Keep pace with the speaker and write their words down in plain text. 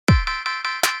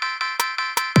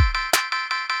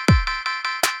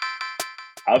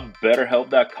I better help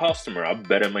that customer. I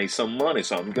better make some money.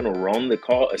 So I'm going to run the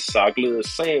call exactly the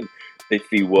same if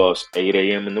it was 8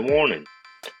 a.m. in the morning.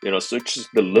 So it's just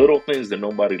the little things that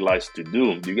nobody likes to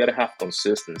do. You got to have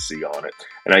consistency on it.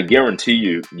 And I guarantee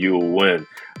you will win.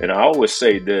 And I always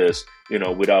say this,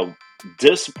 without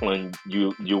discipline,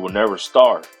 you will never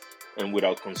start. And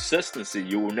without consistency,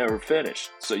 you will never finish.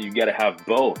 So you got to have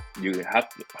both. You have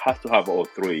to have all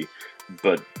three,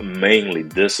 but mainly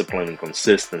discipline and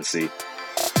consistency.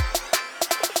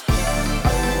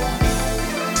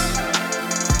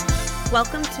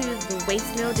 Welcome to the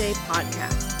Waste No Day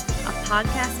podcast, a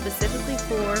podcast specifically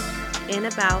for and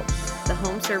about the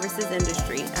home services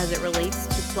industry as it relates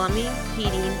to plumbing,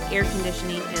 heating, air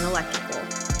conditioning, and electrical.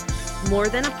 More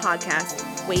than a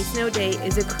podcast, Waste No Day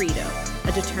is a credo,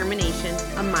 a determination,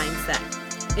 a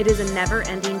mindset. It is a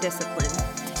never-ending discipline.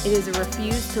 It is a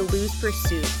refuse to lose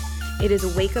pursuit. It is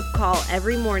a wake-up call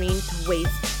every morning to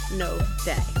waste no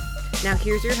day. Now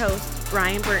here's your hosts,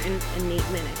 Brian Burton and Nate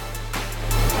Minnick.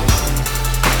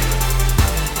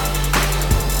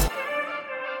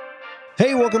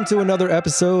 Hey, welcome to another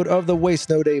episode of the Waste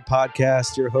No Day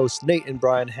podcast. Your hosts, Nate and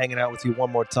Brian, hanging out with you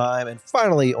one more time and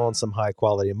finally on some high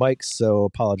quality mics. So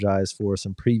apologize for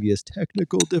some previous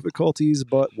technical difficulties,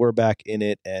 but we're back in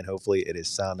it and hopefully it is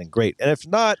sounding great. And if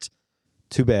not,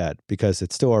 too bad, because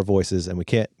it's still our voices and we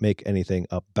can't make anything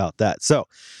about that. So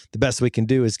the best we can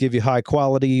do is give you high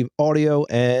quality audio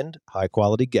and high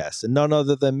quality guests. And none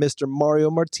other than Mr.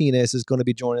 Mario Martinez is going to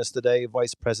be joining us today,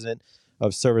 Vice President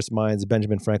of Service Mines,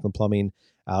 Benjamin Franklin Plumbing,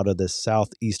 out of the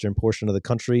southeastern portion of the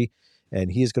country.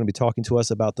 And he is going to be talking to us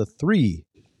about the 3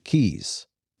 keys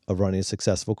of running a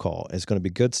successful call. It's going to be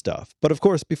good stuff. But of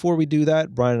course, before we do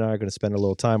that, Brian and I are going to spend a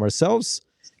little time ourselves.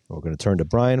 We're going to turn to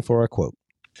Brian for our quote.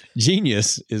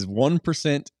 Genius is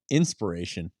 1%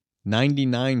 inspiration,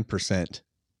 99%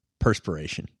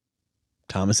 perspiration.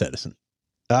 Thomas Edison.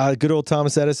 Good old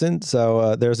Thomas Edison.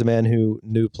 So there's a man who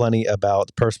knew plenty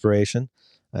about perspiration.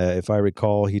 If I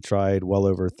recall, he tried well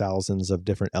over thousands of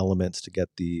different elements to get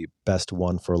the best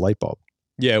one for a light bulb.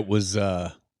 Yeah, it was,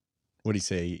 what did he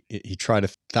say? He tried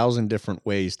 1,000 different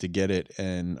ways to get it,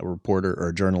 and a reporter or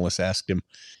a journalist asked him,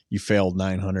 "You failed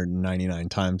 999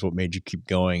 times. What made you keep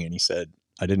going?" And he said,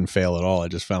 "I didn't fail at all. I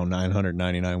just found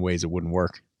 999 ways it wouldn't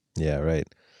work." Yeah, right.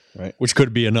 Which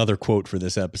could be another quote for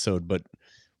this episode, but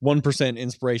 1%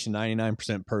 inspiration,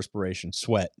 99% perspiration,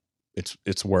 sweat.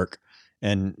 It's work.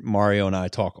 And Mario and I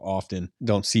talk often,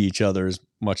 don't see each other as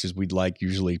much as we'd like,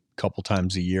 usually a couple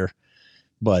times a year.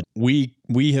 But we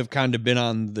have kind of been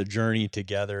on the journey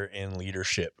together in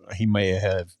leadership. He may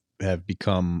have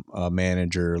become a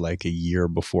manager like a year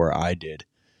before I did.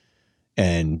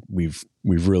 And we've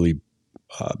really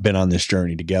been on this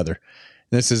journey together.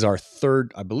 This is our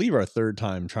third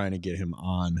time trying to get him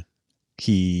on.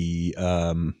 He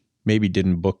maybe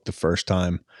didn't book the first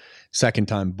time, second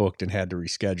time booked and had to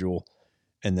reschedule.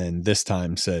 And then this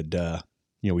time said,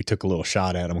 we took a little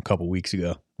shot at him a couple weeks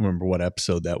ago. I don't remember what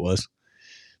episode that was,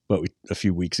 but a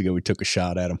few weeks ago, we took a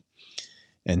shot at him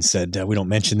and said, we don't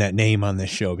mention that name on this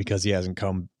show because he hasn't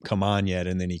come on yet.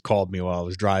 And then he called me while I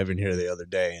was driving here the other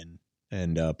day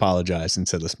and apologized and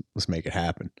said, let's make it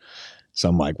happen. So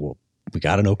I'm like, well, we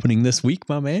got an opening this week,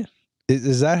 my man.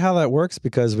 Is that how that works?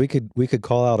 Because we could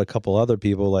call out a couple other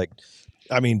people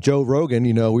Joe Rogan,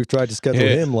 we've tried to schedule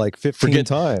him like 15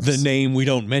 times. The name we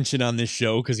don't mention on this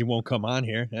show because he won't come on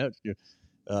here.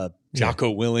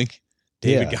 Jocko Willink,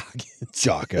 David Goggins.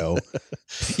 Jocko.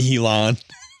 Elon.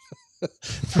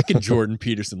 Freaking Jordan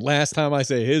Peterson. Last time I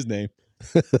say his name.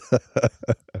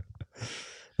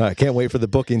 I can't wait for the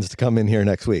bookings to come in here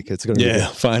next week. It's going to be good.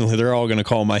 Finally. They're all going to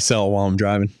call my cell while I'm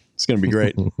driving. It's going to be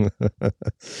great.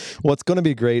 What's going to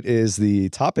be great is the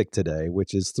topic today,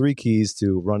 which is 3 keys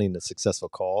to running a successful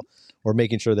call or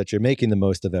making sure that you're making the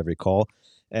most of every call.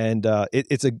 And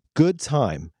it's a good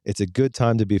time. It's a good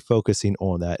time to be focusing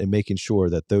on that and making sure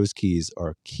that those keys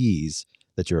are keys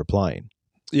that you're applying.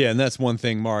 Yeah, and that's one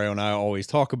thing Mario and I always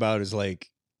talk about is like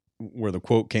where the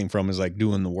quote came from is like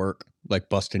doing the work, like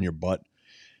busting your butt,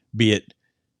 be it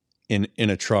in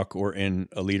a truck or in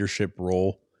a leadership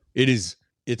role.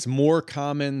 It's more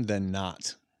common than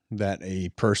not that a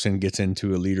person gets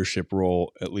into a leadership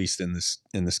role, at least in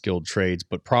the skilled trades,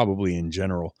 but probably in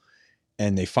general.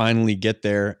 And they finally get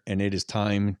there and it is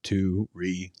time to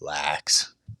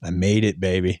relax. I made it,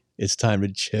 baby. It's time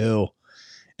to chill.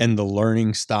 And the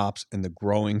learning stops and the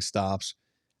growing stops.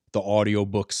 The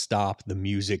audiobooks stop. The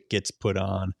music gets put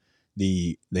on.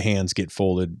 The hands get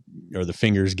folded or the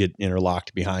fingers get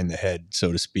interlocked behind the head,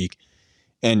 so to speak.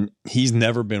 And he's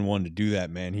never been one to do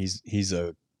that, man. He's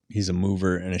a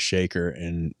mover and a shaker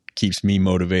and keeps me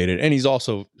motivated. And he's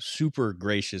also super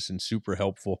gracious and super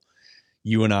helpful.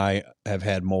 You and I have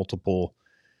had multiple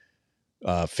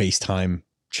FaceTime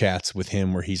chats with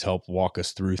him where he's helped walk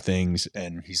us through things,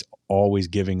 and he's always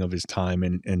giving of his time,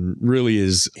 and really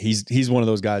he's one of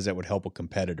those guys that would help a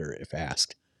competitor if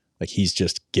asked. Like, he's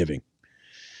just giving.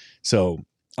 So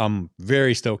I'm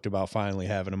very stoked about finally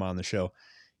having him on the show.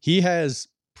 He has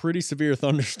pretty severe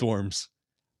thunderstorms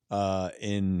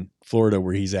in Florida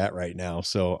where he's at right now.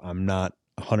 So I'm not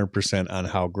 100% on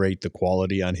how great the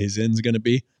quality on his end is going to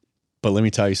be. But let me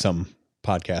tell you something,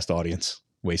 podcast audience,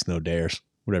 waste no dares,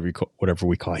 whatever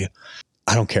we call you.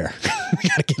 I don't care. We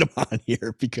got to get him on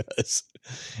here because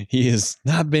he has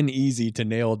not been easy to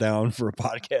nail down for a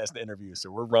podcast interview. So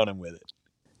we're running with it.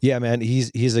 Yeah, man,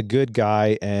 he's a good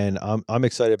guy, and I'm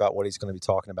excited about what he's going to be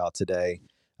talking about today.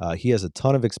 He has a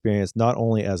ton of experience, not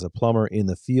only as a plumber in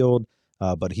the field,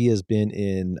 but he has been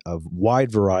in a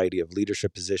wide variety of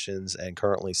leadership positions and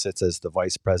currently sits as the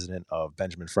vice president of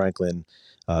Benjamin Franklin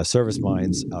Service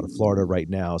Mines out of Florida right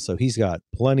now. So he's got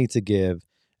plenty to give,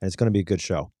 and it's going to be a good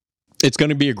show. It's going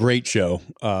to be a great show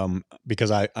because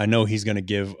I know he's going to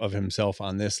give of himself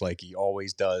on this like he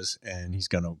always does, and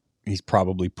he's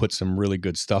probably put some really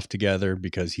good stuff together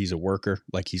because he's a worker.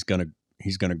 Like, he's going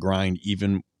to grind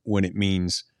even when it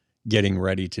means getting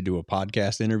ready to do a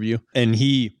podcast interview. And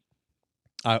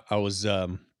I was,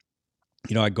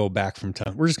 I go back from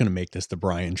time. We're just going to make this the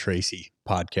Brian Tracy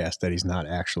podcast that he's not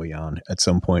actually on at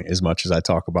some point, as much as I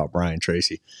talk about Brian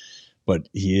Tracy, but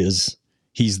he's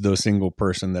the single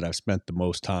person that I've spent the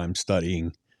most time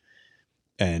studying,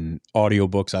 and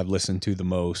audiobooks I've listened to the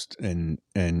most, and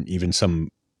even some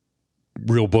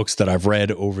real books that I've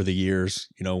read over the years,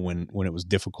 when it was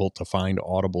difficult to find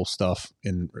Audible stuff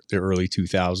in the early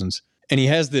 2000s. And he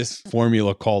has this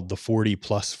formula called the 40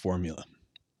 plus formula.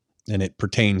 And it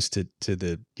pertains to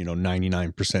the,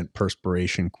 99%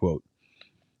 perspiration quote,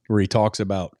 where he talks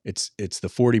about it's the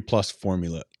 40 plus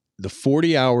formula. The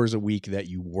 40 hours a week that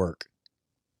you work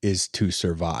is to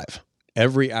survive.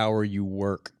 Every hour you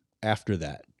work after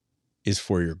that is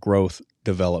for your growth,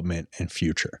 development, and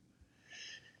future.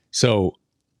 So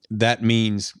that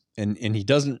means, and he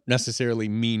doesn't necessarily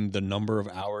mean the number of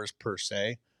hours per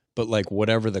se, but like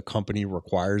whatever the company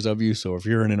requires of you. So if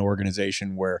you're in an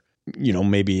organization where,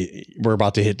 maybe we're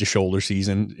about to hit the shoulder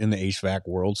season in the HVAC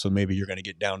world, so maybe you're going to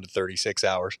get down to 36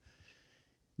 hours.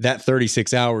 That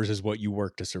 36 hours is what you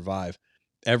work to survive.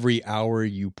 Every hour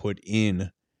you put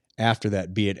in after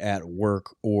that, be it at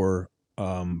work or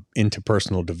into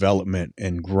personal development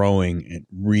and growing and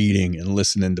reading and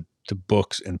listening to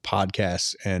books and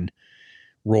podcasts and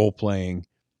role playing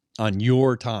on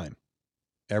your time,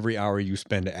 every hour you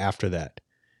spend after that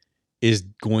is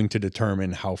going to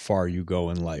determine how far you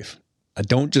go in life. I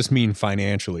don't just mean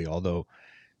financially, although,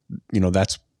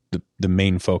 that's the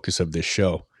main focus of this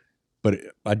show, but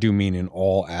I do mean in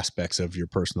all aspects of your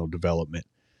personal development.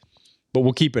 But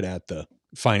we'll keep it at the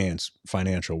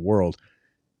financial world.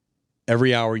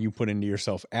 Every hour you put into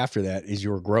yourself after that is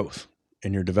your growth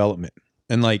and your development.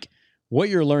 And like, what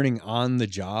you're learning on the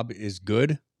job is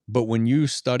good, but when you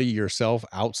study yourself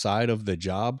outside of the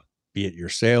job, be it your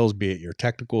sales, be it your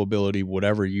technical ability,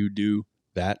 whatever you do,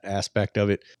 that aspect of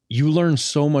it, you learn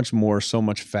so much more, so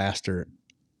much faster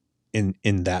in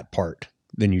that part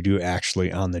than you do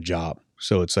actually on the job.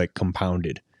 So it's like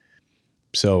compounded.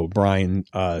 So Brian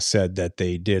said that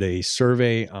they did a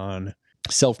survey on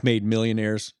self-made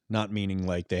millionaires, not meaning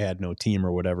like they had no team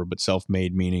or whatever, but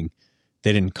self-made meaning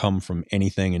they didn't come from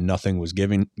anything and nothing was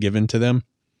given to them.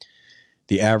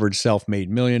 The average self-made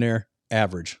millionaire,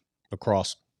 average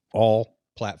across all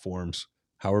platforms,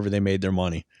 however they made their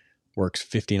money, works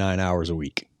 59 hours a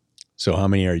week. So how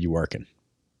many are you working?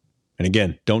 And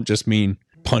again, don't just mean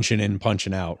punching in,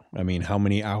 punching out. I mean, how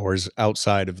many hours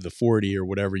outside of the 40 or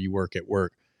whatever you work at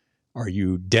work are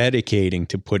you dedicating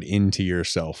to put into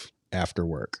yourself after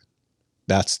work?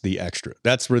 That's the extra.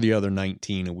 That's where the other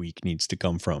 19 a week needs to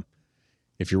come from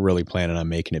if you're really planning on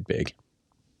making it big.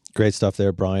 Great stuff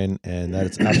there, Brian. And that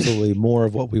is absolutely more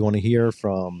of what we want to hear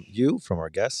from you, from our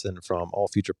guests, and from all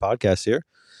future podcasts here.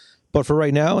 But for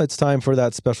right now, it's time for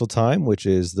that special time, which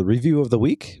is the review of the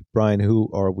week. Brian, who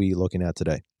are we looking at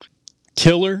today?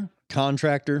 Killer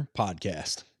Contractor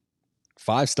Podcast.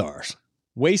 5 stars.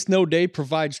 Waste No Day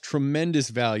provides tremendous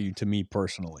value to me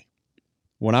personally.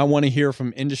 When I want to hear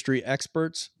from industry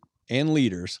experts and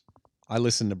leaders, I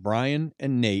listen to Brian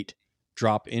and Nate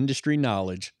drop industry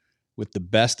knowledge with the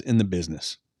best in the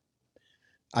business.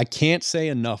 I can't say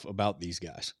enough about these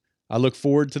guys. I look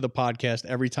forward to the podcast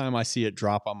every time I see it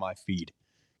drop on my feed.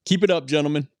 Keep it up,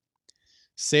 gentlemen.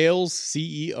 Sales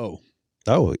CEO.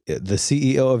 Oh, the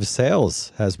CEO of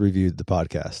sales has reviewed the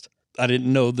podcast. I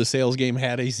didn't know the sales game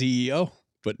had a CEO,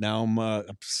 but now I'm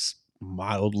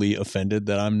mildly offended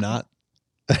that I'm not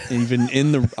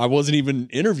even I wasn't even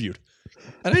interviewed.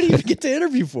 I didn't even get to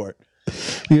interview for it.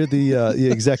 You're the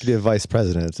executive vice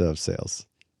president of sales.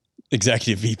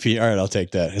 Executive VP. All right, I'll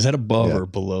take that. Is that above Yeah. or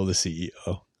below the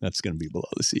CEO? That's going to be below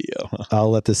the CEO. Huh? I'll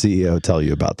let the CEO tell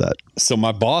you about that. So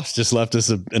my boss just left us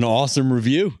an awesome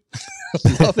review.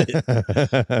 Love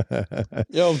it.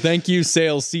 Yo, thank you,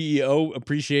 sales CEO.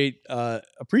 Appreciate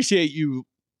you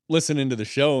listening to the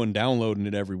show and downloading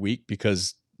it every week,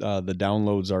 because the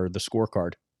downloads are the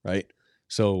scorecard, right?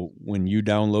 So when you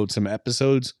download some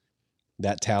episodes,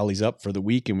 that tallies up for the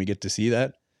week, and we get to see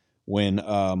that. When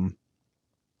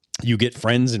you get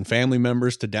friends and family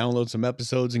members to download some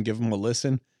episodes and give them a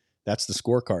listen, that's the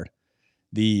scorecard.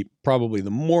 Probably the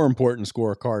more important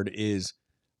scorecard is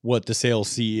what the sales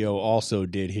CEO also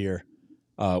did here,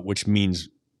 which means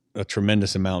a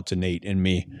tremendous amount to Nate and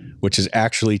me, which is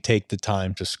actually take the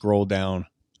time to scroll down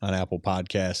on Apple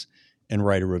Podcasts and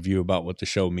write a review about what the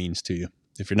show means to you.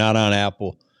 If you're not on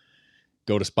Apple,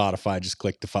 go to Spotify, just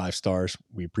click the 5 stars.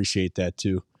 We appreciate that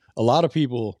too. A lot of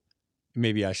people,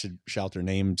 maybe I should shout their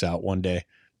names out one day,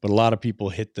 but a lot of people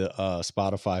hit the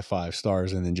Spotify 5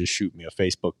 stars and then just shoot me a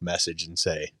Facebook message and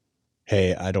say,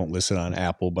 hey, I don't listen on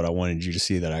Apple, but I wanted you to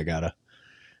see that I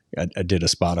did a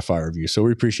Spotify review. So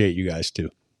we appreciate you guys too.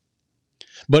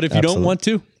 But if you don't want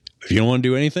to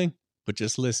do anything, but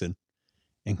just listen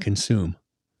and consume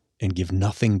and give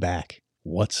nothing back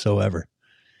whatsoever,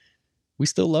 we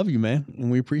still love you, man.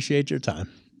 And we appreciate your time.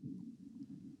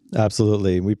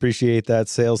 Absolutely. We appreciate that,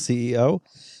 sales CEO.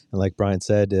 And like Brian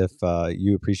said, if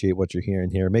you appreciate what you're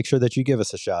hearing here, make sure that you give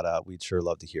us a shout out. We'd sure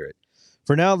love to hear it.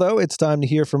 For now, though, it's time to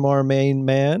hear from our main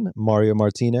man, Mario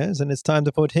Martinez, and it's time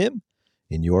to put him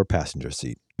in your passenger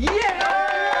seat.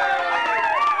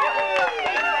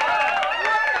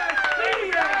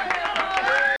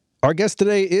 Our guest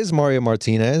today is Mario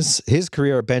Martinez. His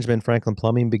career at Benjamin Franklin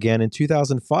Plumbing began in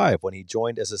 2005 when he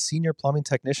joined as a senior plumbing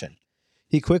technician.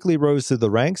 He quickly rose through the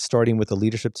ranks, starting with the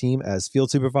leadership team as field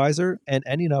supervisor and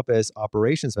ending up as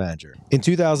operations manager. In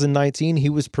 2019, he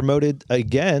was promoted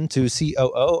again to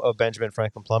COO of Benjamin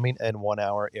Franklin Plumbing and 1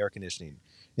 Hour Air Conditioning.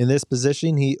 In this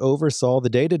position, he oversaw the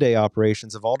day-to-day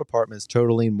operations of all departments,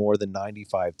 totaling more than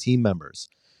 95 team members.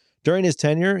 During his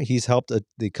tenure, he's helped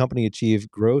the company achieve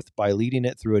growth by leading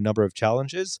it through a number of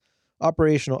challenges,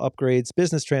 operational upgrades,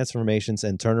 business transformations,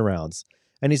 and turnarounds.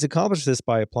 And he's accomplished this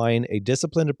by applying a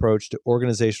disciplined approach to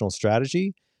organizational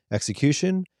strategy,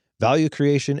 execution, value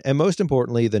creation, and most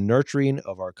importantly, the nurturing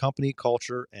of our company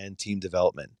culture and team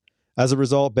development. As a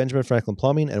result, Benjamin Franklin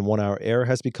Plumbing and 1 Hour Air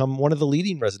has become one of the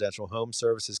leading residential home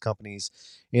services companies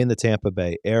in the Tampa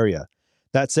Bay area.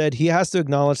 That said, he has to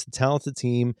acknowledge the talented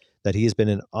team that he has been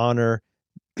an honor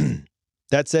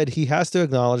That said, he has to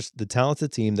acknowledge the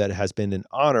talented team that has been an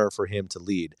honor for him to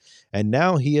lead. And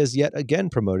now he is yet again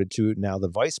promoted to now the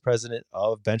vice president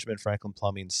of Benjamin Franklin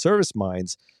Plumbing Service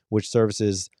Mines, which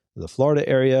services the Florida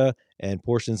area and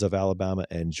portions of Alabama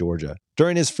and Georgia.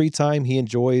 During his free time, he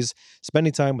enjoys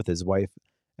spending time with his wife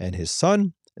and his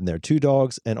son and their 2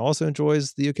 dogs, and also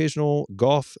enjoys the occasional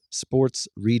golf, sports,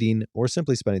 reading, or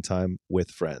simply spending time with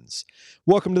friends.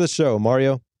 Welcome to the show,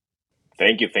 Mario.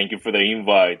 Thank you for the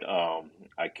invite.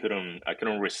 I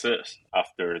couldn't resist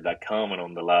after that comment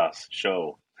on the last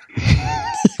show.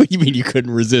 You mean you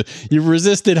couldn't resist? You've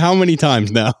resisted how many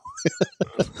times now?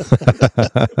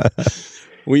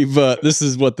 We've this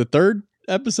is what, the 3rd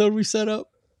episode we set up?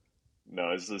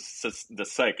 No, it's the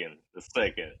second.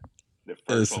 The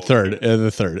first it's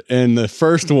the third, and the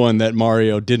first one that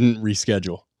Mario didn't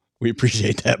reschedule. We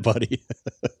appreciate that, buddy.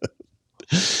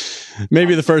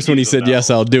 Maybe the first one he said, yes,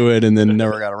 I'll do it, and then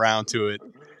never got around to it.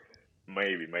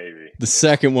 Maybe. The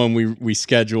second one we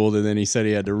scheduled, and then he said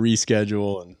he had to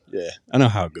reschedule, and yeah, I know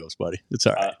how it goes, buddy. It's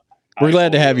all right. We're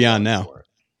glad to have you on now.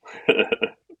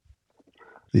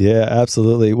 Yeah,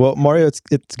 absolutely. Well, Mario,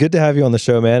 it's good to have you on the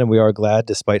show, man, and we are glad,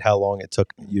 despite how long it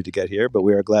took you to get here, but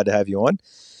we are glad to have you on.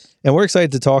 And we're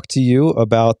excited to talk to you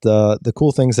about the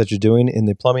cool things that you're doing in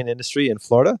the plumbing industry in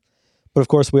Florida. But of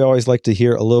course, we always like to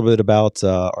hear a little bit about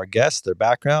our guests, their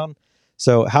background.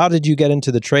 So how did you get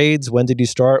into the trades? When did you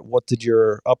start? What did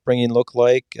your upbringing look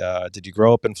like? Did you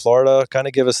grow up in Florida? Kind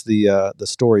of give us the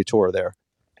story tour there.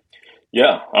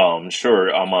 Yeah,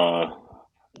 sure.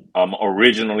 I'm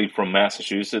originally from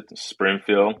Massachusetts,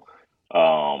 Springfield.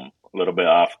 A little bit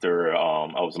after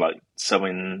I was like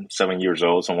 7 years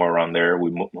old, somewhere around there, we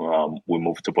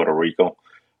moved to Puerto Rico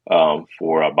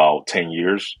for about 10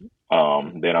 years.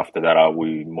 Then after that,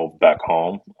 we moved back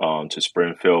home to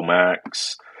Springfield,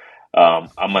 Max.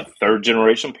 I'm a third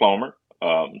generation plumber.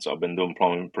 So I've been doing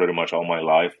plumbing pretty much all my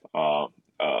life.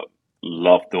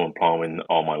 Loved doing plumbing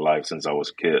all my life since I was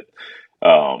a kid.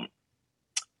 Um,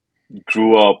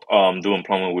 Grew up doing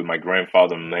plumbing with my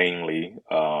grandfather mainly,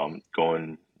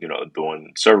 going,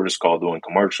 doing service call, doing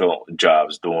commercial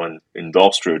jobs, doing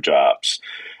industrial jobs.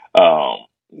 Um,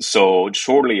 so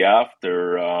shortly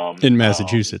after, In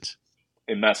Massachusetts.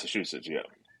 in Massachusetts, yeah,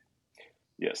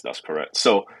 yes, that's correct.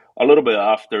 So a little bit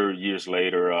after, years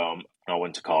later, I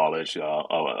went to college.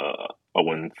 I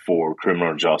went for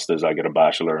criminal justice. I got a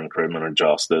bachelor in criminal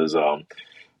justice.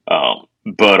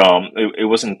 But it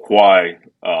wasn't quite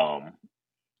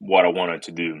what I wanted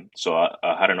to do. So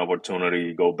I had an opportunity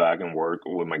to go back and work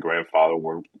with my grandfather,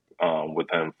 work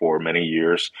with him for many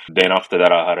years. Then after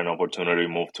that, I had an opportunity to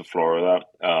move to Florida.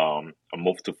 I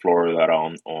moved to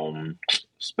Florida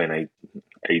it's been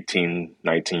 18,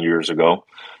 19 years ago.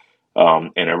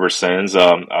 And ever since,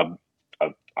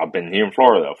 I've been here in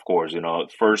Florida, of course.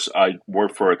 First I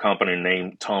worked for a company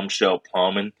named Tom Shell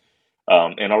Plumbing.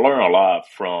 And I learned a lot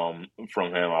from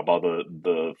him about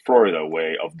the Florida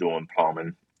way of doing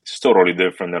plumbing. It's totally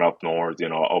different than up north.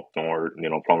 Up north,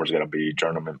 plumbers gotta be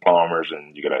journeyman plumbers,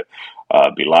 and you gotta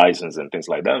be licensed and things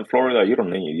like that. In Florida, you don't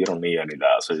need any of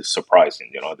that. So it's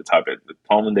surprising, the type of the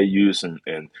plumbing they use and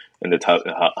the type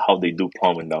how they do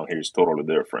plumbing down here is totally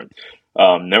different.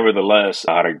 Nevertheless,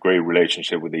 I had a great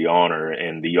relationship with the owner,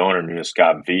 and the owner knew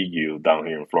Scott Vigu down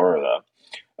here in Florida.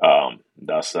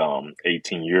 That's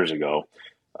 18 years ago.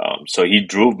 So he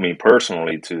drove me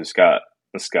personally to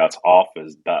Scott's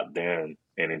office back then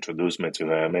and introduced me to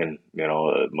him. And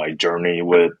my journey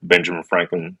with Benjamin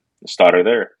Franklin started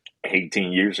there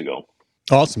 18 years ago.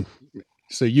 Awesome.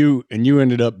 So you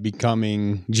ended up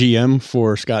becoming GM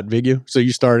for Scott Vigu. So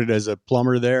you started as a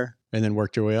plumber there and then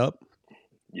worked your way up.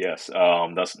 Yes,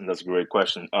 that's a great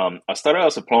question. I started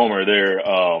as a plumber there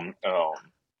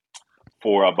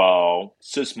for about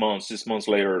 6 months. 6 months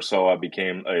later or so, I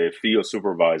became a field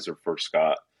supervisor for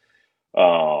Scott.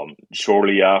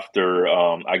 Shortly after,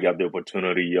 I got the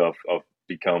opportunity of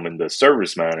becoming the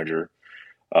service manager,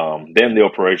 then the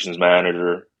operations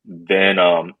manager. Then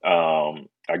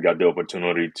I got the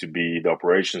opportunity to be the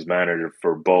operations manager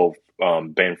for both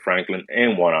Ben Franklin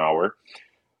and 1 Hour,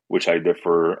 which I did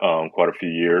for quite a few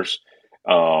years.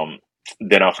 Um,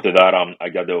 then after that, I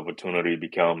got the opportunity to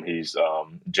become his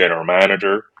general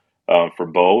manager for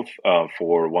both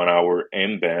for 1 Hour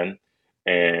and Ben,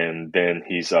 and then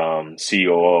his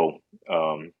COO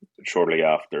shortly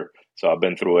after. So I've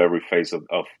been through every phase of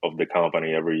the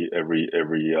company, every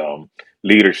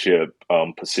leadership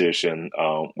position,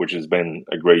 which has been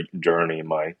a great journey.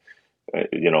 My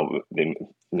the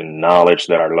knowledge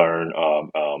that I learned.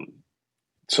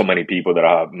 So many people that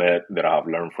I've met that I've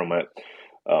learned from it.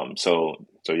 So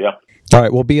yeah. All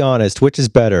right. Well, be honest. Which is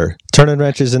better, turning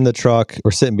wrenches in the truck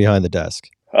or sitting behind the desk?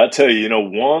 I tell you,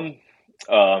 one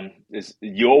is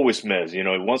you always miss.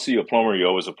 Once you're a plumber, you're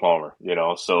always a plumber.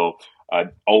 So I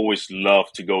always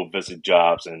love to go visit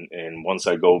jobs, and once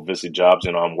I go visit jobs,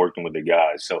 I'm working with the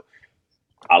guys. So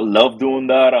I love doing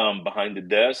that behind the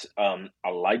desk. I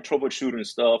like troubleshooting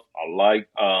stuff. I like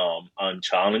on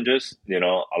challenges. I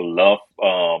love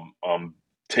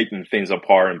taking things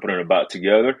apart and putting it back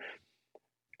together.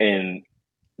 And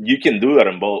you can do that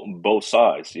on both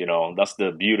sides. That's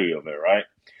the beauty of it, right?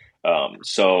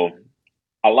 So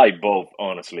I like both,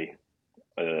 honestly.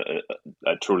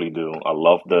 I truly do. I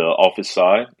love the office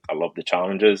side. I love the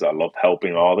challenges. I love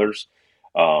helping others,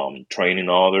 training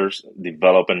others,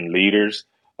 developing leaders,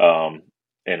 um,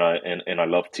 and I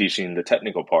love teaching the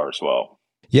technical part as well.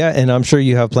 Yeah, and I'm sure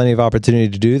you have plenty of opportunity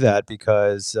to do that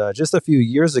because just a few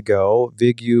years ago,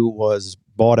 Vigu was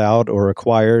bought out or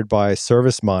acquired by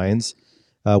Service Mines,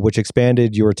 which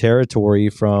expanded your territory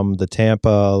from the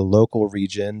Tampa local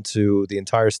region to the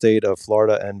entire state of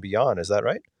Florida and beyond. Is that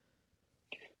right?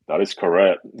 That is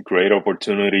correct. Great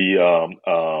opportunity.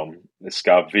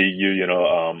 Scott VU,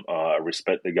 I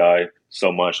respect the guy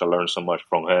so much. I learned so much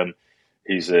from him.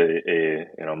 He's an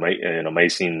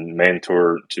amazing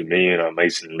mentor to me, an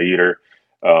amazing leader.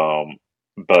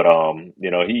 But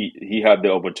he had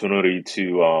the opportunity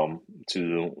to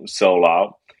sell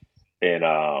out, and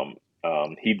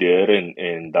he did,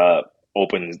 and that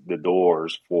opened the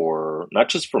doors for not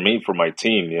just for me, for my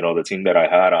team. The team that I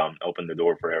had opened the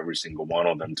door for every single one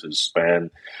of them to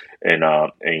expand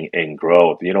and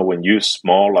grow. When you're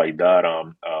small like that,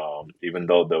 even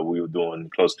though that we were doing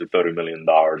close to $30 million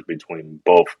between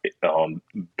both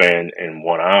Ben and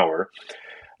 1 Hour,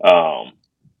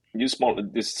 you small.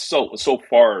 There's so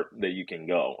far that you can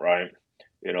go, right?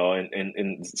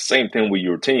 And same thing with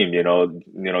your team.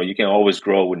 You can always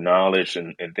grow with knowledge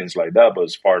and things like that. But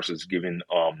as far as it's giving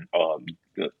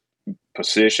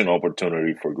position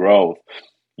opportunity for growth,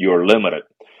 you're limited.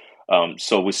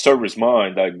 So with Service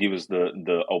Mind, that gives us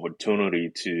the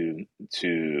opportunity to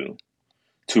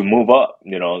move up,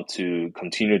 to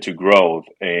continue to grow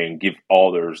and give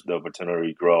others the opportunity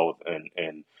to grow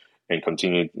and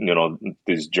continue,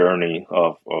 this journey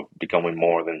of becoming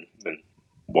more than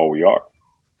what we are.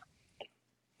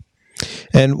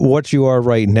 And what you are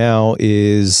right now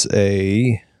is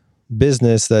a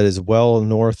business that is well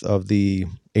north of the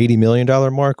 $80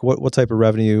 million mark. What type of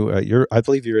revenue? I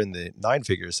believe you're in the nine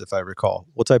figures, if I recall.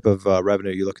 What type of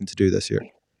revenue are you looking to do this year?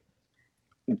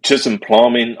 Just in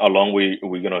plumbing alone,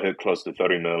 we're gonna hit close to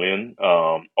 30 million.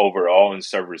 Overall in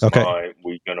Service Okay. Mind,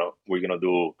 we're gonna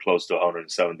do close to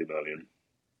 170 million.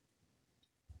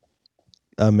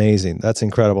 Amazing. That's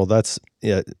incredible. That's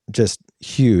just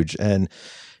huge. And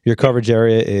your coverage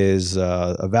area is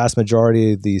a vast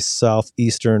majority of the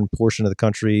southeastern portion of the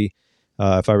country.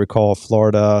 If I recall,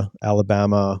 Florida,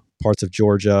 Alabama, parts of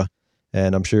Georgia,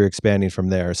 and I'm sure you're expanding from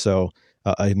there. So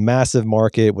a massive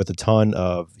market with a ton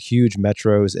of huge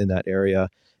metros in that area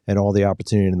and all the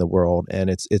opportunity in the world. And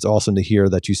it's awesome to hear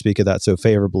that you speak of that so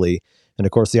favorably. And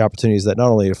of course, the opportunities that not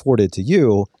only afforded to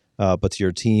you, but to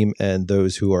your team and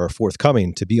those who are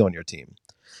forthcoming to be on your team.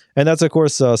 And that's, of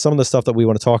course, some of the stuff that we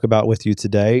want to talk about with you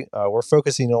today. We're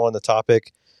focusing on the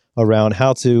topic around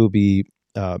how to be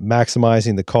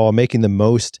maximizing the call, making the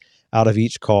most out of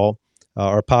each call.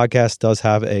 Our podcast does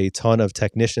have a ton of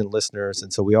technician listeners,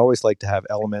 and so we always like to have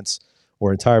elements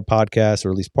or entire podcasts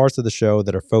or at least parts of the show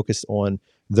that are focused on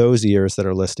those ears that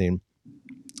are listening.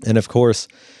 And of course,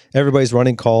 everybody's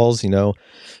running calls,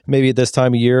 maybe at this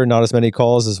time of year, not as many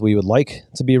calls as we would like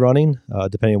to be running,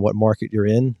 depending on what market you're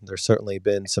in. There's certainly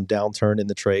been some downturn in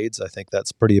the trades. I think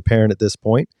that's pretty apparent at this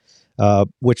point,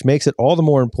 which makes it all the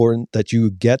more important that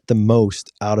you get the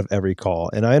most out of every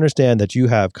call. And I understand that you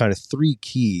have kind of three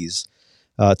keys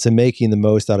to making the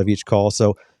most out of each call.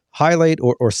 So highlight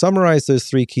or summarize those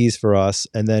three keys for us,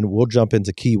 and then we'll jump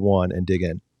into key one and dig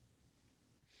in.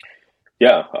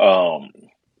 Yeah.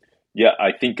 Yeah,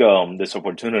 I think there's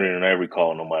opportunity in every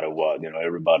call, no matter what.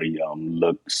 Everybody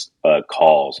looks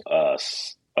calls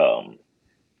us, and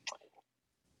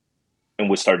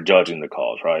we start judging the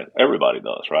calls, right? Everybody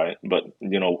does, right? But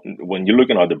when you're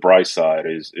looking at the bright side,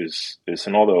 is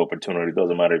another opportunity. It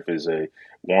doesn't matter if it's a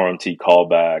warranty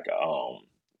callback,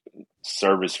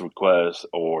 service request,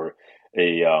 or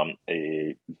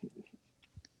a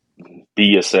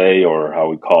BSA, or how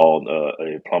we call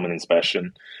a plumbing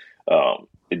inspection.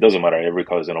 It doesn't matter. Every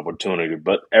call is an opportunity,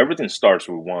 but everything starts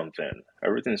with one thing.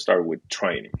 Everything starts with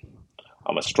training.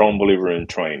 I'm a strong believer in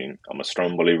training. I'm a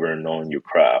strong believer in knowing your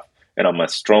craft, and I'm a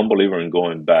strong believer in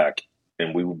going back.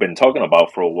 And we've been talking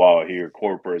about for a while here.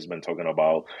 Corporate has been talking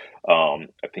about. I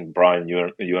think Brian,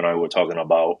 you and I were talking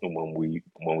about when we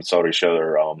saw each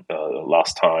other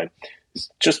last time. It's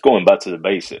just going back to the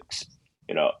basics.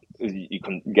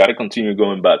 Got to continue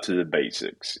going back to the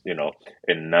basics,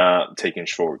 and not taking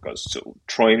shortcuts. So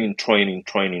training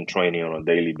on a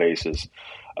daily basis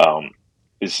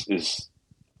is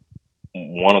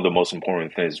one of the most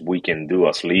important things we can do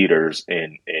as leaders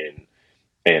and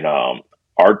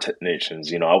our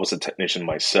technicians. I was a technician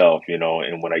myself,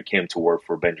 and when I came to work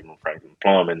for Benjamin Franklin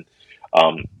Plumbing,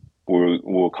 we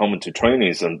were coming to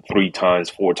trainings and 3 times,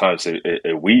 4 times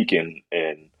a week, and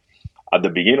at the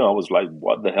beginning, I was like,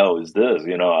 what the hell is this?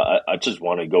 I just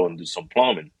want to go and do some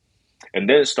plumbing. And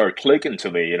then it started clicking to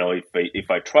me,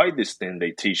 if I try this thing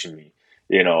they teach me,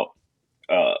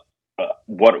 uh,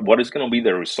 what is going to be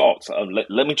the results?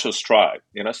 Let me just try.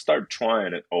 And I started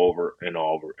trying it over and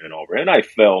over and over. And I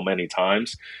failed many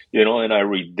times, and I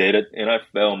redid it. And I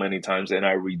failed many times and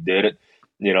I redid it,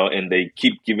 and they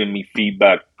keep giving me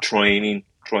feedback, training.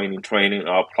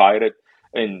 I applied it.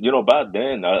 And back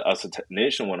then, as a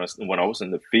technician, when I was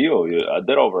in the field, I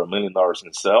did over $1 million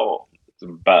in sales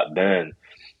back then,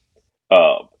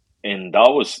 uh, and that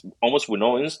was almost with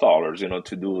no installers,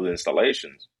 to do the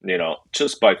installations,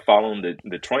 just by following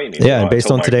the training. Yeah, and I based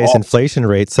told on my today's boss, inflation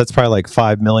rates, that's probably like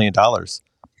 $5 million.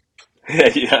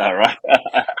 yeah, right,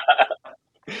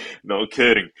 no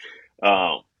kidding.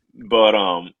 Um, but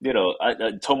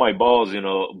I told my boss,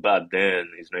 back then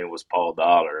his name was Paul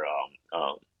Dollar.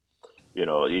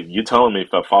 If you telling me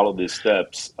if I follow these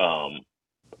steps, I'm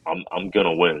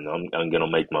gonna win. I'm gonna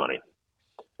make money.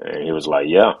 And he was like,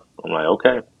 "Yeah." I'm like,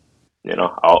 "Okay."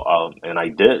 And I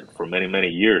did for many many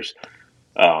years.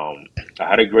 Um, I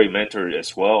had a great mentor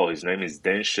as well. His name is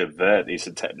Dan Chevette. He's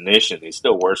a technician. He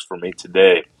still works for me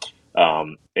today.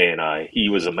 And he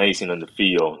was amazing in the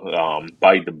field,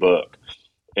 by the book.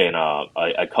 And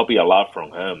I copy a lot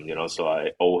from him, so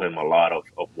I owe him a lot of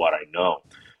what I know.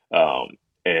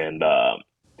 And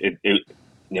it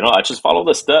I just follow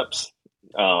the steps,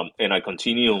 and I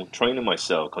continue training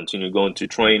myself, continue going to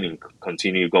training,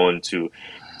 continue going to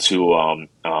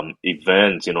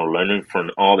events, learning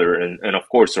from other, and of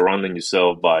course surrounding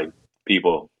yourself by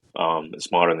people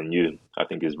smarter than you. I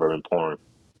think is very important.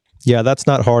 Yeah, that's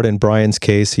not hard in Brian's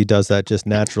case. He does that just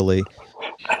naturally.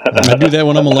 I do that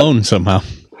when I'm alone somehow.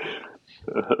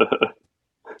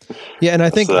 Yeah, and I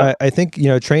think So, I think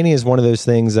training is one of those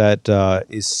things that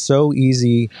is so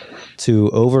easy to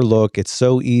overlook. It's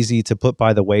so easy to put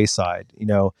by the wayside.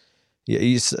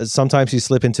 Sometimes you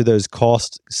slip into those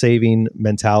cost saving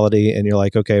mentality, and you're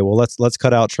like, okay, well let's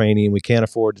cut out training. We can't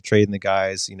afford to train the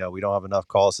guys. We don't have enough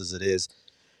calls as it is,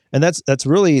 and that's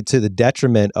really to the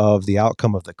detriment of the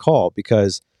outcome of the call,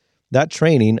 because that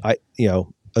training,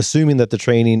 assuming that the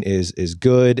training is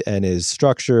good and is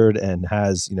structured and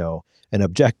has an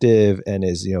objective and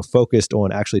is focused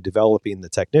on actually developing the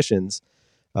technicians,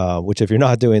 which if you're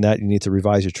not doing that, you need to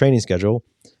revise your training schedule.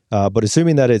 But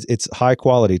assuming that it's high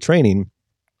quality training,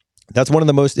 that's one of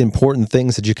the most important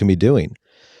things that you can be doing.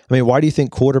 I mean, why do you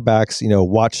think quarterbacks,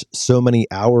 watch so many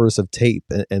hours of tape,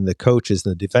 and the coaches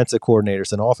and the defensive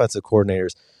coordinators and offensive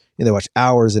coordinators, they watch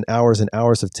hours and hours and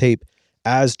hours of tape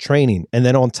as training. And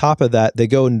then on top of that, they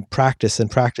go and practice and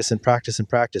practice and practice and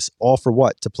practice, all for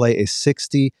what? To play a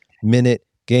 60-minute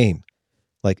game,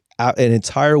 like an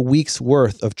entire week's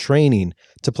worth of training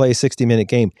to play a 60-minute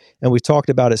game. And we've talked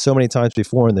about it so many times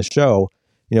before in the show.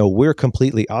 We're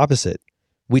completely opposite.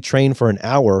 We train for an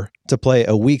hour to play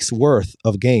a week's worth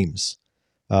of games.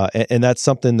 And that's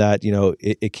something that,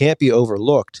 it can't be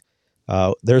overlooked.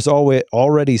 There's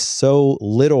already so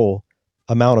little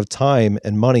amount of time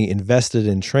and money invested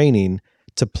in training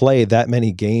to play that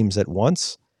many games at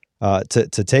once.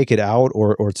 To take it out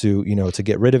or to to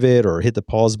get rid of it or hit the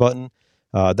pause button,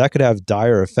 that could have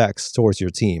dire effects towards your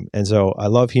team. And so I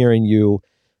love hearing you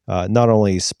not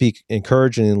only speak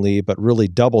encouragingly, but really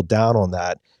double down on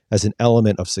that as an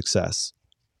element of success.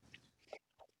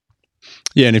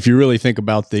 Yeah, and if you really think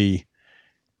about the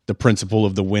principle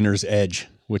of the winner's edge,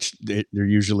 which they're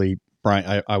usually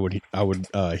Brian, I would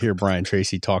hear Brian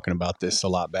Tracy talking about this a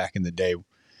lot back in the day.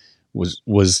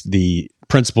 Was the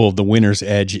principle of the winner's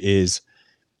edge is,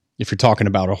 if you're talking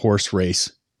about a horse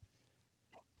race,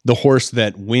 the horse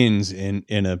that wins in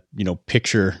a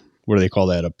picture, what do they call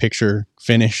that? A picture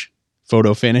finish,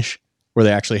 photo finish, where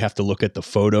they actually have to look at the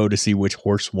photo to see which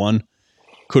horse won,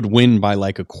 could win by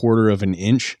like a quarter of an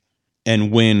inch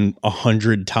and win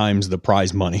 100 times the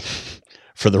prize money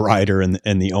for the rider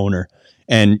and the owner.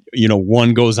 And,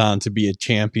 one goes on to be a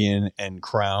champion and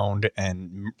crowned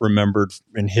and remembered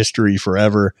in history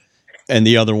forever. And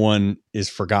the other one is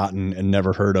forgotten and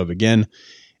never heard of again.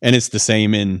 And it's the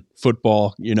same in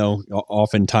football.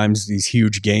 Oftentimes these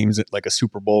huge games like a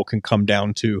Super Bowl can come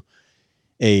down to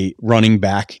a running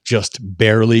back just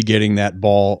barely getting that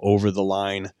ball over the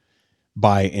line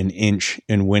by an inch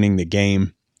and winning the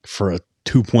game for a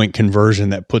 2-point conversion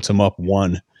that puts them up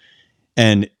 1.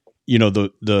 And,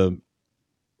 the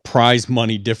prize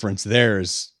money difference there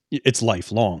is it's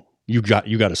lifelong. You got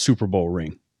a Super Bowl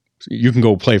ring. You can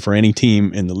go play for any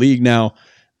team in the league now.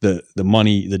 The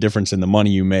money, the difference in the money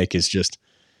you make is just,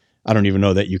 I don't even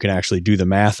know that you can actually do the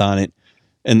math on it.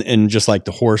 And just like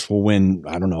the horse will win,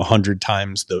 I don't know, 100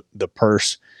 times the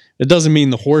purse. It doesn't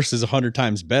mean the horse is 100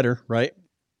 times better, right?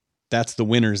 That's the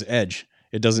winner's edge.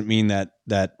 It doesn't mean that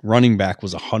running back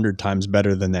was 100 times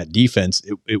better than that defense.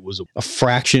 It was a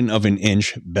fraction of an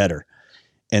inch better.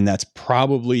 And that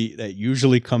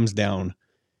usually comes down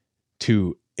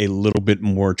to a little bit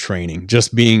more training,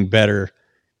 just being better,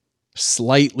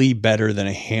 slightly better than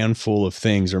a handful of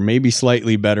things, or maybe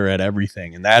slightly better at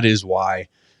everything. And that is why,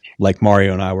 like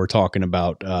Mario and I were talking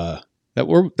about,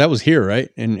 that was here, right?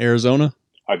 In Arizona?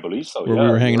 I believe so. Where yeah, we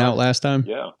were hanging you're out right. last time?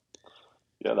 Yeah.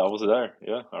 Yeah, that was there.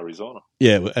 Yeah, Arizona.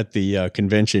 Yeah, at the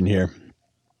convention here.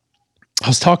 I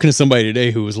was talking to somebody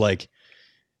today who was like,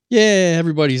 yeah,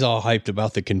 everybody's all hyped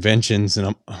about the conventions.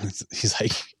 And he's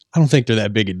like, I don't think they're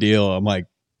that big a deal. I'm like,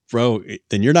 bro,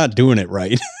 then you're not doing it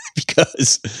right.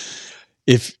 Because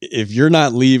if you're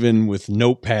not leaving with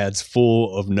notepads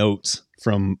full of notes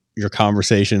from your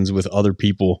conversations with other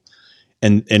people,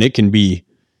 and it can be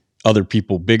other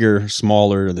people bigger,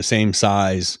 smaller, the same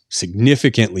size,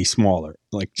 significantly smaller,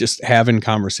 like just having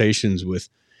conversations with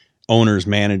owners,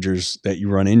 managers that you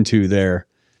run into there,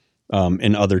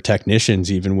 and other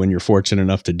technicians, even when you're fortunate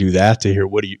enough to do that, to hear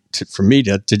for me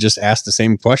to just ask the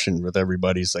same question with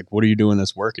everybody. It's like, what are you doing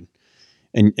that's working?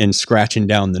 and scratching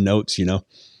down the notes,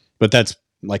 but that's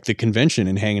like the convention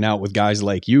and hanging out with guys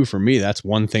like you. For me, that's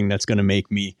one thing that's going to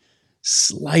make me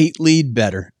slightly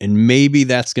better. And maybe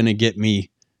that's going to get me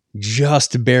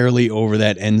just barely over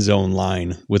that end zone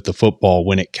line with the football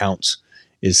when it counts,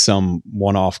 is some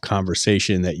one-off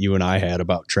conversation that you and I had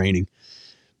about training.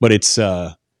 But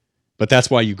but that's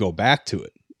why you go back to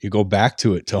it. You go back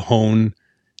to it to hone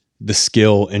the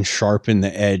skill and sharpen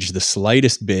the edge the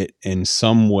slightest bit in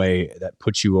some way that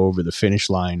puts you over the finish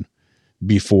line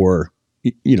before,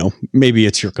 maybe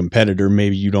it's your competitor.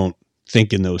 Maybe you don't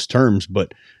think in those terms,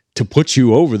 but to put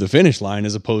you over the finish line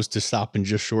as opposed to stopping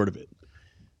just short of it.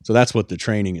 So that's what the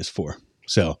training is for.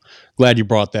 So glad you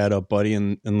brought that up, buddy.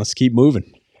 And let's keep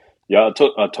moving. Yeah,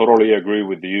 I totally agree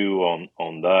with you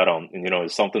on that.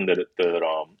 It's something that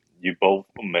you both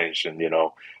mentioned.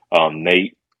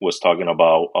 Nate was talking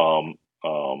about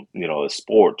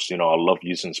sports. I love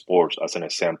using sports as an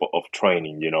example of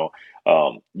training.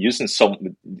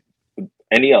 Using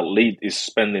any athlete is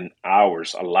spending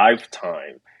hours, a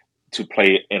lifetime, to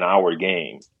play an hour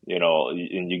game.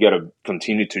 And you got to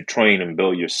continue to train and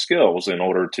build your skills in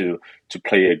order to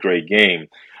play a great game.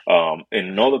 And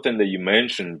another thing that you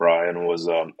mentioned, Brian, was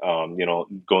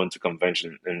going to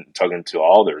convention and talking to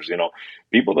others.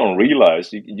 People don't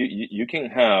realize you can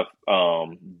have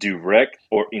direct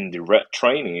or indirect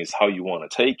training is how you want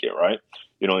to take it, right?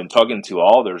 In talking to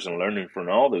others and learning from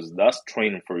others, that's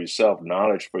training for yourself,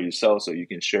 knowledge for yourself, so you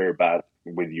can share it back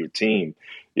with your team.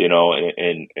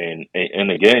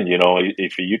 And again,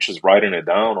 if you're just writing it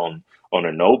down on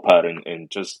a notepad and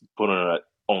just putting it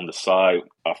on the side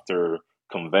after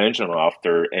convention or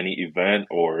after any event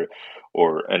or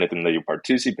anything that you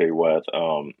participate with,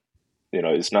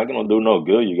 it's not going to do no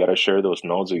good. You got to share those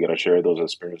notes. You got to share those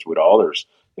experiences with others,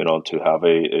 to have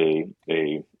a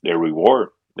reward.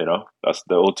 That's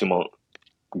the ultimate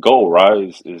goal,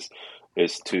 right?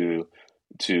 Is to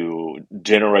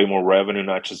generate more revenue,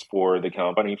 not just for the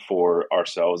company, for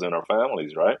ourselves and our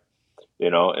families, right?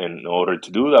 And in order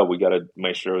to do that, we got to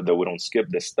make sure that we don't skip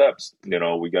the steps.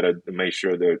 We got to make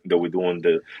sure that we're doing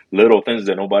the little things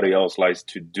that nobody else likes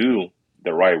to do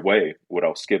the right way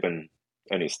without skipping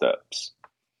any steps.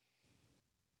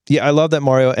 Yeah, I love that,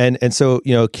 Mario. And so,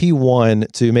 key one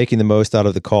to making the most out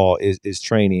of the call is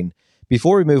training.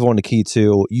 Before we move on to key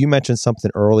two, you mentioned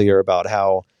something earlier about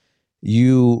how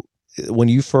when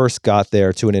you first got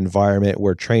there to an environment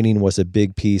where training was a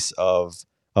big piece of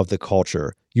the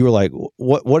culture, you were like,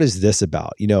 what is this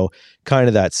about? Kind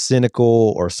of that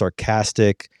cynical or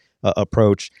sarcastic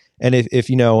approach. And if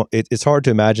it's hard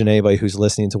to imagine anybody who's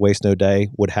listening to Waste No Day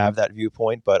would have that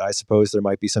viewpoint, but I suppose there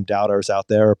might be some doubters out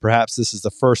there, or perhaps this is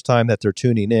the first time that they're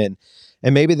tuning in.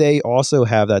 And maybe they also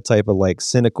have that type of like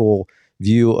cynical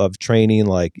view of training,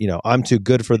 like, I'm too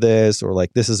good for this, or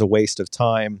like, this is a waste of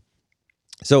time.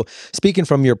 So speaking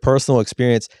from your personal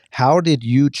experience, how did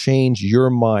you change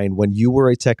your mind when you were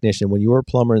a technician, when you were a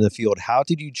plumber in the field? How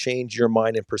did you change your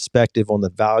mind and perspective on the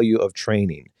value of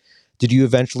training? Did you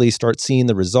eventually start seeing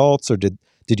the results, or did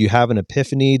you have an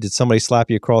epiphany? Did somebody slap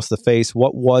you across the face?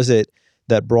 What was it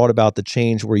that brought about the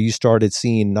change where you started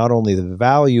seeing not only the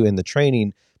value in the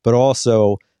training, but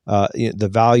also the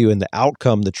value in the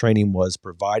outcome the training was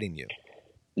providing you?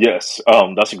 Yes,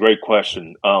 that's a great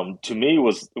question. To me,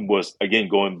 was again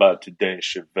going back to Dan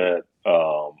Chevette.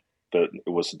 That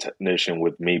was a technician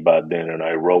with me back then, and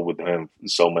I rode with him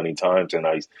so many times, and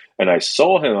I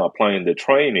saw him applying the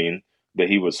training that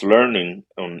he was learning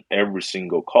on every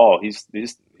single call. He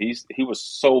was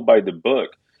so by the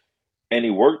book, and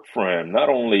it worked for him. Not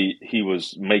only he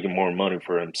was making more money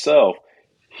for himself,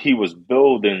 he was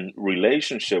building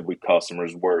relationship with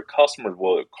customers where customers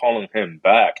were calling him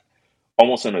back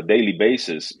almost on a daily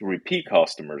basis, repeat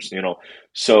customers.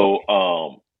 So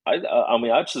I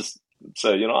mean, I just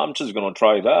say, I'm just gonna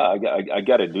try that. I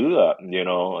got to do that.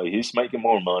 He's making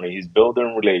more money. He's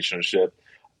building relationship.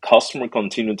 Customer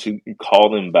continue to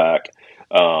call him back.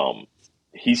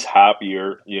 He's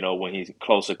happier, when he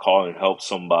close a call and help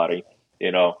somebody.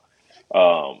 You know,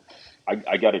 um,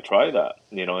 I got to try that,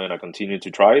 and I continue to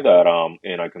try that,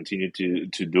 and I continue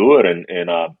to do it,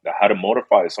 and I had to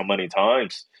modify it so many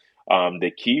times.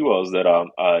 The key was that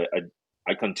I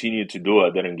continued to do it.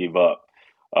 I didn't give up,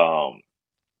 um,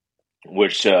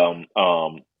 which at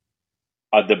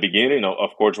the beginning,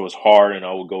 of course, was hard, and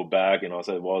I would go back and I'll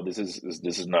say, "Well, this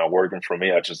is not working for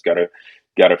me. I just gotta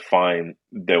find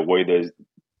the way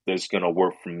that's gonna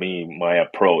work for me, my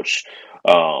approach."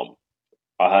 Um,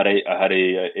 I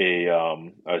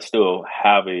still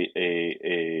have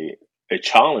a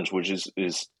challenge, which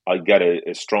is I got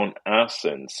a strong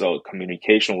accent, so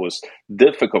communication was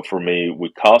difficult for me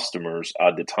with customers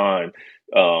at the time.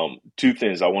 Two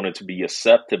things: I wanted to be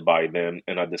accepted by them,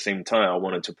 and at the same time, I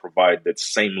wanted to provide that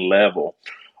same level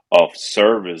of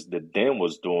service that Dan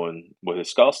was doing with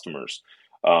his customers.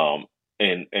 Um,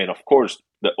 and of course,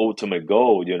 the ultimate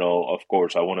goal, of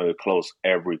course, I wanted to close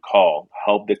every call,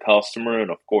 help the customer, and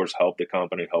of course, help the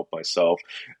company, help myself,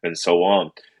 and so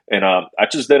on. And I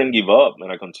just didn't give up,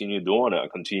 and I continue doing it. I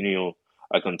continue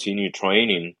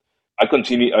training. I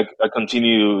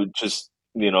continue just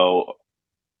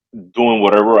doing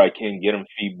whatever I can, getting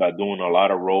feedback, doing a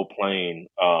lot of role playing.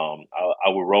 I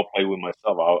would role play with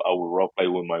myself. I would role play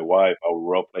with my wife. I would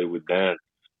role play with Dan.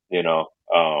 You know,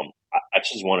 I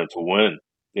just wanted to win.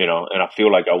 And I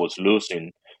feel like I was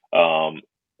losing. Um,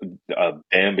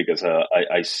 Dan, because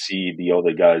I see the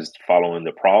other guys following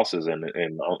the process, and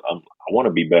I want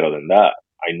to be better than that.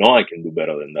 I know I can do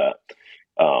better than that.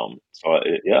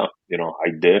 Yeah, I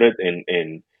did it,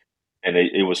 and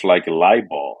it was like a light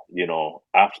bulb.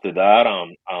 After that,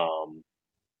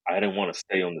 I didn't want to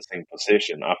stay on the same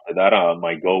position. After that,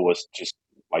 my goal was just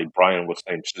like Brian was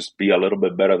saying, just be a little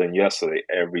bit better than yesterday,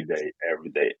 every day,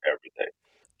 every day, every day.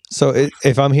 So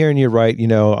if I'm hearing you right,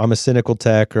 I'm a cynical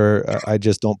tech, or I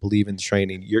just don't believe in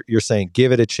training. You're saying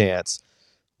give it a chance,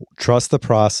 trust the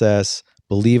process,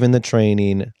 believe in the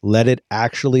training, let it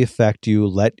actually affect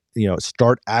you.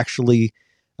 Start actually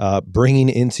bringing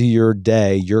into your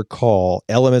day, your call,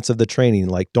 elements of the training.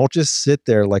 Like, don't just sit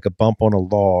there like a bump on a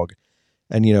log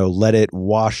and let it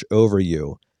wash over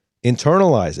you.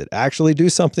 Internalize it, actually do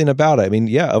something about it. I mean,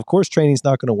 yeah, of course training's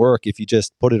not going to work if you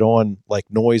just put it on like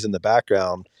noise in the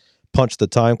background, punch the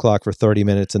time clock for 30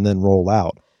 minutes and then roll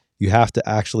out. You have to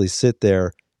actually sit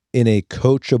there in a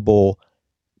coachable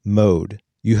mode.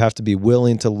 You have to be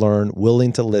willing to learn,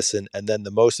 willing to listen, and then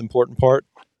the most important part,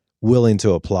 willing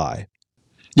to apply.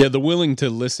 Yeah, the willing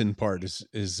to listen part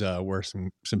is where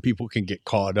some people can get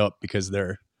caught up, because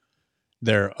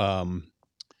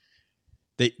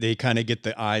they kind of get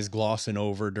the eyes glossing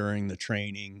over during the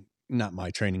training. Not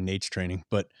my training, Nate's training,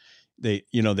 but they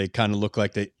kind of look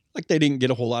like they didn't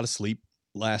get a whole lot of sleep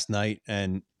last night,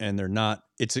 and they're not.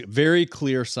 It's a very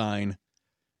clear sign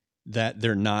that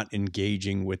they're not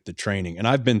engaging with the training. And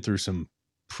I've been through some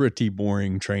pretty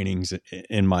boring trainings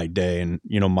in my day, and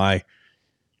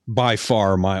by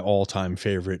far my all-time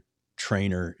favorite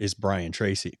trainer is Brian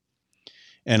Tracy,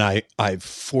 and I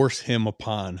force him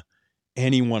upon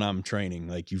anyone I'm training.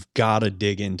 Like, you've got to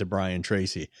dig into Brian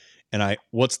Tracy. And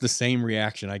what's the same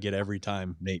reaction I get every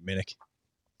time, Nate Minnick?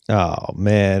 Oh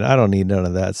man, I don't need none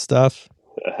of that stuff.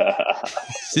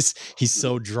 He's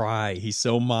so dry. He's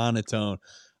so monotone.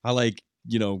 I like,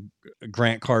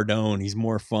 Grant Cardone. He's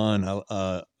more fun.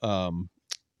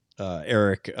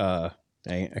 Eric, I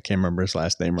can't remember his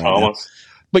last name right Thomas. now.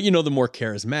 But the more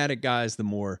charismatic guys, the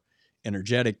more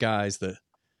energetic guys, the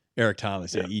Eric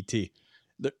Thomas, ET.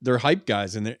 They're hype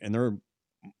guys, and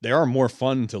they are more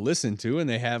fun to listen to, and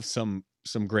they have some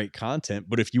great content.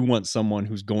 But if you want someone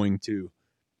who's going to,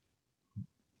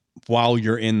 while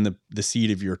you're in the seat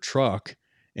of your truck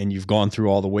and you've gone through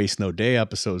all the Waste No Day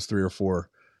episodes 3 or 4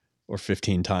 or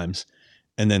 15 times,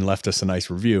 and then left us a nice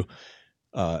review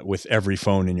with every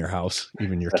phone in your house,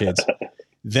 even your kids,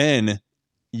 then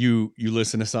you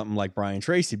listen to something like Brian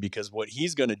Tracy, because what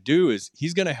he's going to do is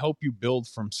he's going to help you build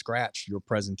from scratch your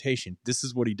presentation. This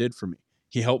is what he did for me.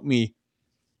 He helped me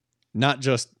not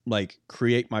just like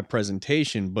create my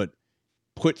presentation, but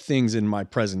put things in my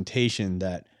presentation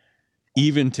that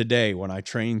even today, when I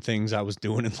train things I was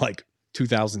doing in like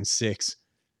 2006,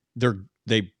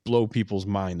 they blow people's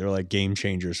mind. They're like game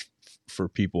changers for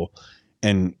people.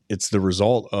 And it's the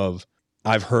result of,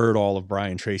 I've heard all of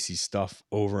Brian Tracy's stuff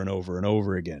over and over and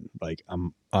over again. Like,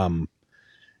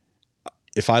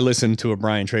 if I listen to a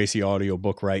Brian Tracy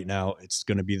audiobook right now, it's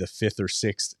going to be the 5th or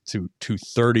 6th to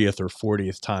 30th or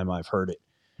 40th time I've heard it.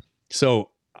 So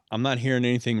I'm not hearing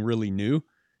anything really new.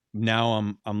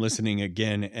 Now I'm listening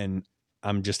again, and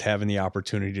I'm just having the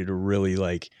opportunity to really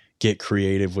like get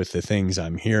creative with the things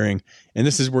I'm hearing. And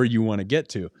this is where you want to get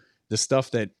to. The stuff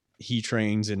that he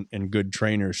trains and good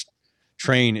trainers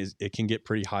train, it can get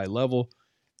pretty high level,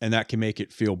 and that can make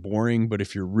it feel boring. But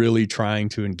if you're really trying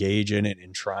to engage in it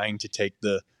and trying to take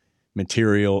the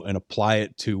material and apply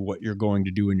it to what you're going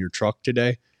to do in your truck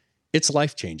today, it's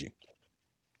life-changing.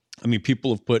 I mean, people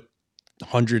have put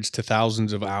hundreds to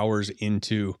thousands of hours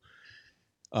into,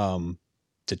 to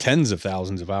tens of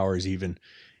thousands of hours even,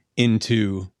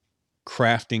 into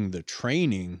crafting the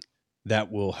training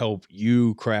that will help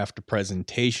you craft a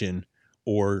presentation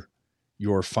or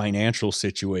your financial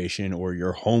situation or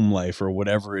your home life or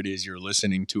whatever it is you're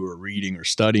listening to or reading or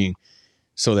studying,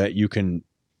 so that you can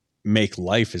make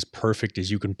life as perfect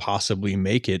as you can possibly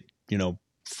make it,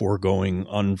 foregoing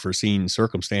unforeseen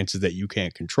circumstances that you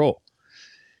can't control.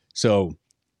 So,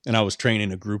 and I was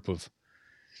training a group of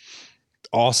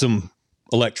awesome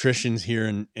electricians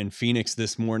here in Phoenix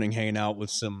this morning, hanging out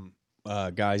with some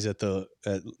guys at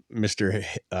Mr.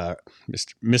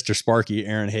 Mr. Sparky,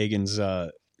 Aaron Hagen's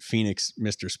Phoenix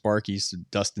Mr. Sparky's,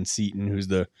 Dustin Seaton, who's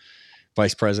the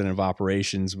vice president of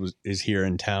operations, is here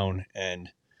in town.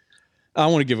 And I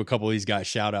want to give a couple of these guys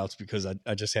shout outs because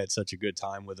I just had such a good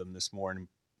time with them this morning.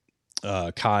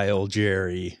 Kyle,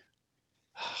 Jerry,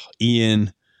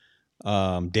 Ian,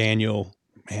 Daniel.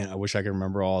 Man, I wish I could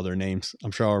remember all their names. I'm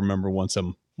sure I'll remember once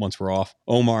we're off.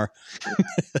 Omar.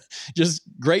 Just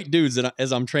great dudes. And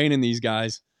as I'm training these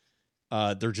guys,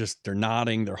 they're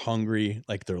nodding, they're hungry,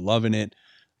 like they're loving it.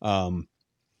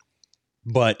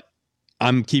 But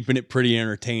I'm keeping it pretty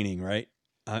entertaining, right?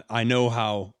 I know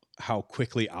how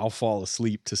quickly I'll fall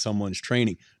asleep to someone's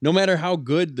training. No matter how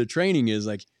good the training is,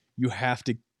 like you have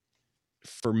to,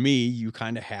 for me, you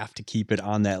kind of have to keep it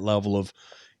on that level of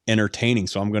entertaining.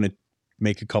 So I'm going to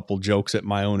make a couple jokes at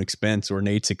my own expense or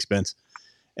Nate's expense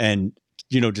and,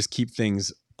 just keep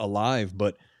things alive.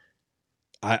 But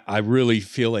I really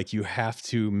feel like you have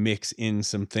to mix in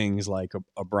some things like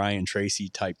a Brian Tracy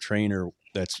type trainer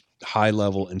that's high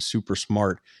level and super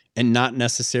smart and not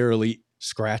necessarily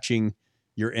scratching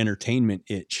your entertainment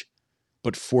itch,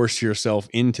 but force yourself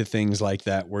into things like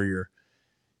that where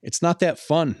it's not that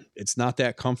fun. It's not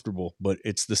that comfortable, but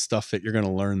it's the stuff that you're going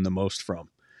to learn the most from.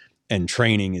 And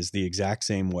training is the exact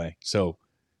same way. So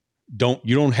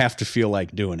you don't have to feel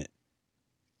like doing it.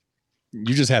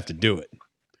 You just have to do it.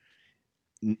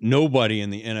 Nobody in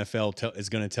the NFL is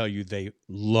going to tell you they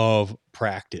love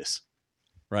practice,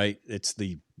 right? It's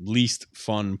the least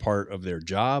fun part of their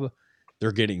job.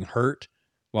 They're getting hurt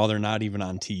while they're not even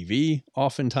on TV.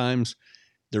 Oftentimes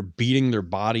they're beating their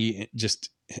body, just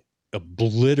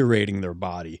obliterating their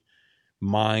body,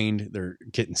 mind. They're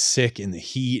getting sick in the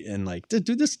heat and like, dude,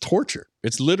 this is torture.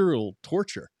 It's literal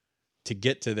torture to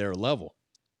get to their level.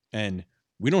 And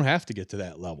we don't have to get to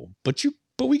that level, but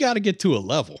we got to get to a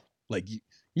level. Like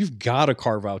you've got to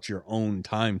carve out your own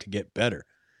time to get better.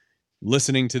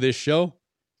 Listening to this show,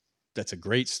 that's a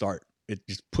great start. It's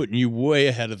just putting you way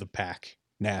ahead of the pack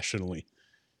nationally,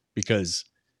 because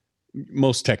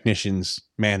most technicians,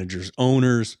 managers,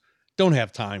 owners don't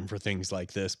have time for things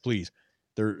like this. Please.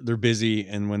 They're busy.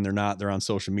 And when they're not, they're on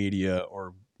social media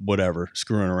or whatever,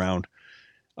 screwing around.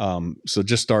 So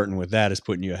just starting with that is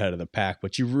putting you ahead of the pack,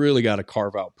 but you really got to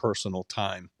carve out personal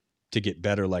time to get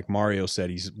better. Like Mario said,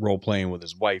 he's role playing with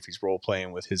his wife. He's role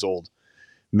playing with his old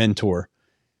mentor,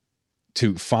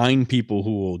 to find people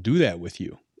who will do that with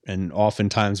you. And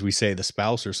oftentimes we say the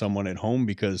spouse or someone at home,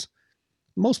 because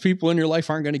most people in your life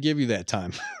aren't going to give you that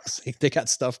time. They got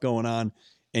stuff going on,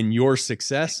 and your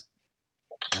success,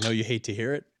 I know you hate to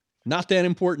hear it, not that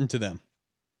important to them.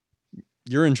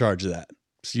 You're in charge of that.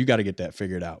 So you got to get that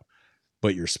figured out.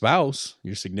 But your spouse,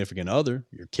 your significant other,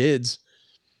 your kids,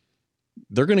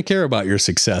 they're going to care about your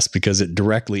success because it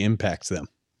directly impacts them.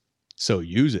 So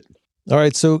use it. All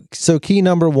right. So key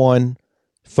number 1,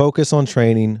 focus on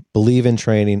training, believe in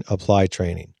training, apply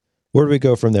training. Where do we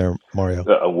go from there, Mario?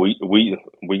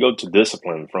 We go to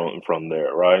discipline from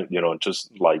there, right?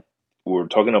 Just like we're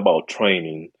talking about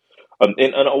training,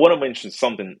 and I want to mention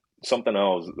something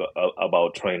else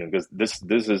about training, because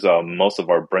this is most of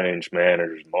our branch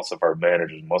managers, most of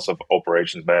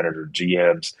operations managers,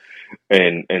 GMs,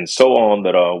 and so on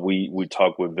that we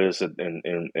talk with, visit,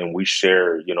 and we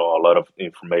share a lot of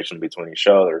information between each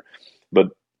other, but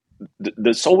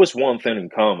there's always one thing in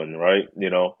common, right?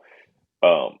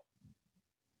 Um,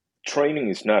 Training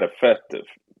is not effective,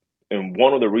 and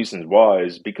one of the reasons why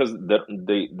is because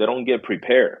they don't get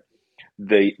prepared.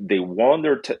 They want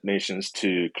their technicians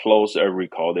to close every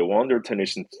call. They want their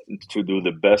technicians to do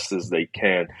the best as they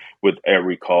can with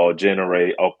every call,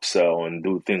 generate, upsell, and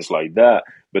do things like that.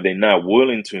 But they're not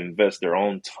willing to invest their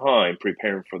own time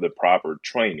preparing for the proper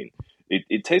training.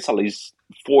 It takes at least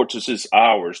 4 to 6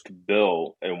 hours to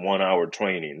build a 1 hour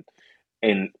training.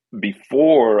 And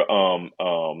before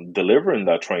delivering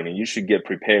that training, you should get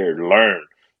prepared, learn,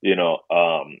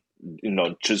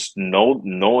 just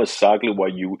know exactly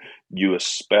what you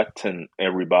expecting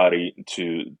everybody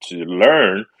to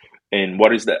learn, and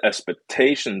what is the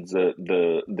expectations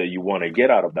that you want to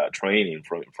get out of that training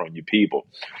from your people.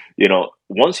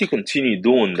 Once you continue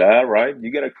doing that, right,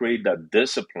 you got to create that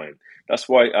discipline. That's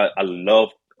why I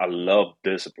love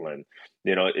discipline.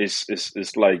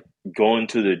 It's like going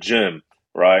to the gym.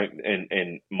 right?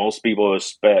 And most people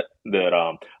expect that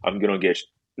I'm gonna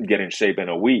get in shape in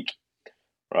a week,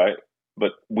 right?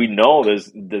 But we know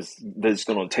there's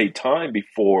going to take time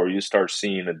before you start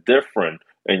seeing a difference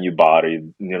in your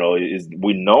body.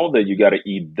 We know that you got to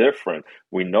eat different.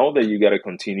 We know that you got to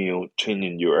continue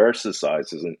changing your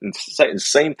exercises, and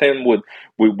same thing with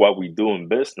what we do in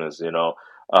business. You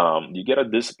got to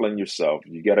discipline yourself.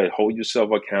 You got to hold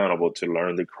yourself accountable to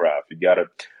learn the craft. You got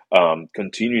to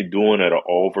continue doing it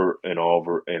over and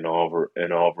over and over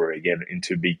and over again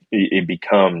until it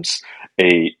becomes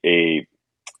a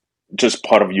just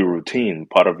part of your routine,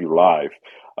 part of your life.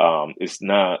 It's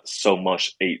not so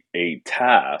much a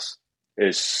task;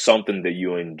 it's something that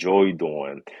you enjoy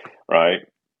doing, right?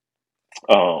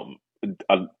 Um,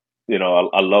 I,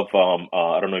 I love.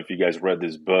 I don't know if you guys read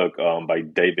this book by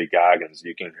David Goggins.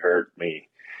 You Can Hurt Me.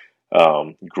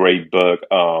 Great book.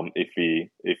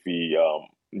 If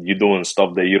you're doing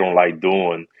stuff that you don't like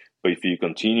doing, but if you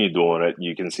continue doing it,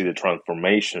 you can see the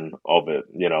transformation of it.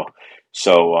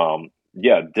 So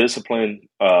yeah, discipline.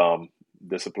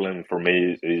 Discipline for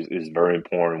me is very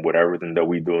important with everything that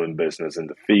we do in business, in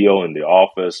the field, in the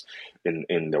office,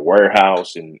 in the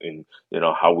warehouse, in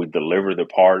how we deliver the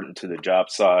part to the job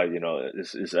site.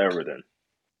 It's everything.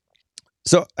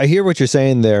 So I hear what you're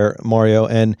saying there, Mario,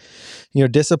 and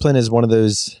discipline is one of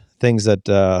those things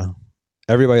that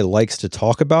everybody likes to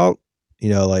talk about.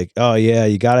 Like, oh yeah,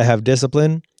 you got to have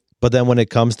discipline, but then when it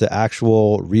comes to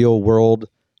actual real world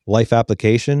life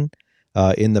application,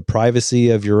 in the privacy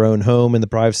of your own home, in the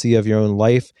privacy of your own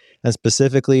life, and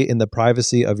specifically in the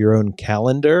privacy of your own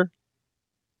calendar,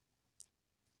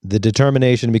 the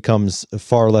determination becomes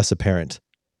far less apparent,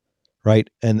 right?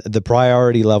 And the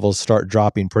priority levels start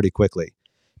dropping pretty quickly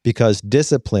because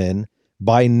discipline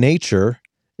by nature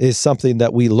is something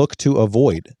that we look to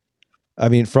avoid. I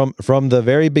mean, from the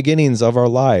very beginnings of our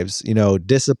lives,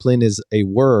 discipline is a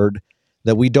word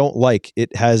that we don't like.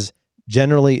 It has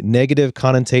generally negative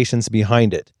connotations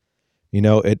behind it.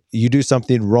 You do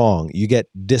something wrong, you get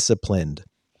disciplined.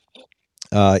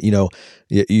 You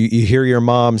hear your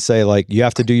mom say, like, you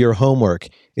have to do your homework.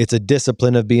 It's a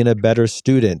discipline of being a better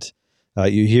student.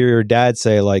 You hear your dad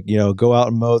say, like, go out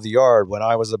and mow the yard. When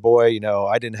I was a boy,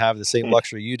 I didn't have the same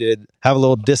luxury you did. Have a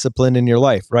little discipline in your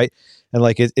life, right? And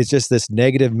like it's just this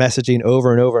negative messaging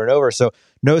over and over and over. So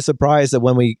no surprise that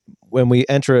when we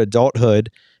enter adulthood,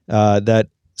 that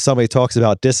somebody talks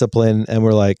about discipline, and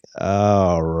we're like,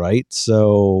 all right.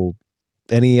 So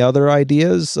any other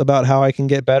ideas about how I can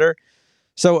get better?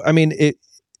 So, I mean,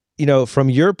 from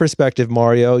your perspective,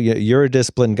 Mario, you're a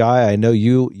disciplined guy. I know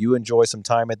you enjoy some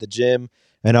time at the gym,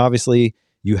 and obviously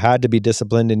you had to be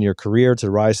disciplined in your career to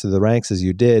rise through the ranks as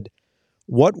you did.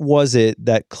 What was it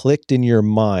that clicked in your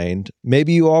mind?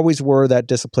 Maybe you always were that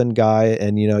disciplined guy,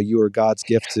 and you were God's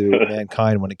gift to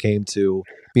mankind when it came to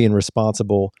being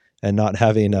responsible and not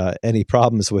having any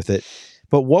problems with it.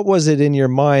 But what was it in your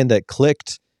mind that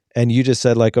clicked, and you just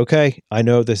said, like, okay, I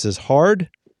know this is hard,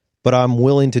 but I'm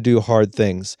willing to do hard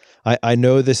things. I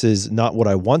know this is not what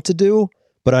I want to do,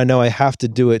 but I know I have to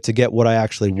do it to get what I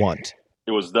actually want.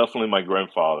 It was definitely my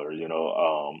grandfather.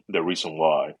 The reason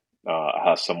why I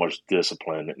have so much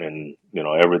discipline, and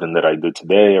everything that I do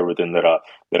today, everything that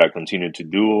I continue to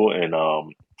do, and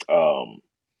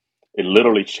it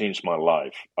literally changed my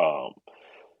life.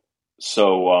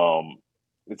 So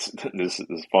it's this is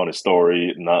a funny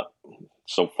story, not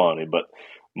so funny, but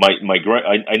my grand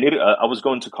I needed I was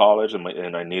going to college,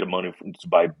 and I needed money to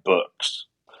buy books.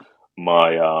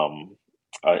 My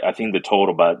I think the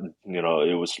total, but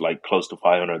it was like close to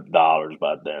 $500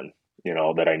 back then.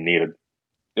 That I needed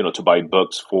to buy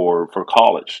books for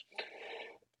college,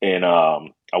 and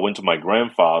I went to my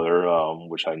grandfather,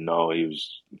 which I know he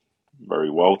was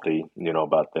very wealthy,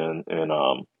 back then, and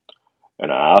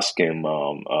I asked him,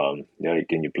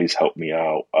 can you please help me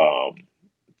out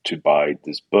to buy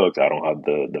this book? I don't have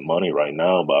the money right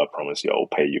now, but I promise you I'll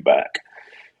pay you back.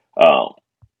 Um,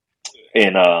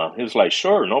 and he was like,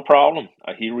 sure, no problem.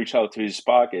 He reached out to his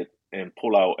pocket and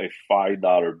pulled out a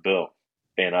 $5 bill.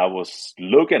 And I was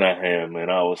looking at him,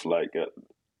 and I was like,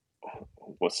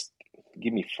 what's,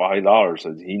 give me $5.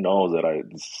 And he knows that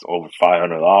it's over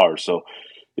 $500. So,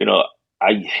 you know,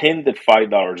 I handed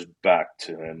 $5 back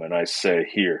to him, and I said,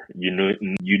 here, you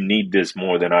need this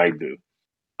more than I do.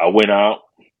 I went out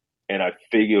and I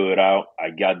figured it out.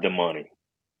 I got the money.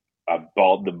 I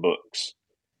bought the books.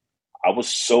 I was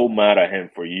so mad at him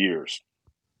for years.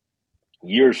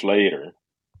 Years later,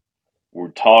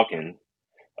 we're talking.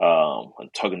 I'm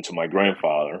talking to my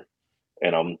grandfather,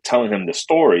 and I'm telling him the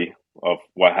story of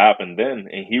what happened then,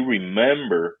 and he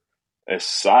remembered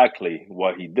exactly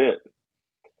what he did.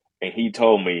 And he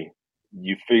told me,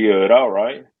 you figure it out,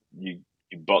 right? You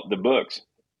bought the books."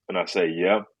 And I say,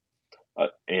 "Yeah."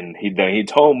 And he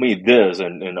told me this,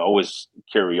 and always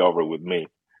carry over with me: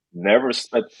 never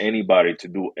expect anybody to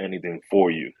do anything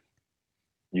for you.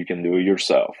 You can do it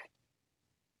yourself.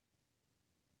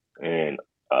 And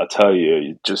I tell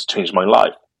you, it just changed my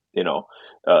life. You know,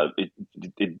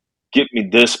 it give me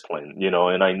discipline.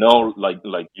 And I know,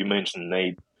 like you mentioned,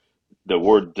 Nate, the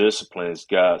word discipline has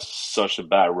got such a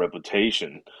bad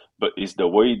reputation, but it's the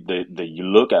way that you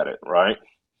look at it, right?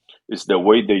 It's the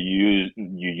way that you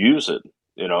use it.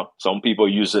 Some people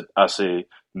use it as a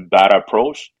bad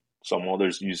approach. Some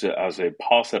others use it as a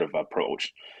positive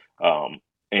approach. Um,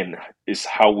 and it's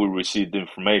how we receive the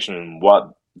information and what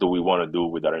do we want to do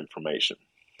with that information.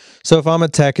 So if I'm a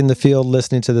tech in the field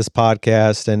listening to this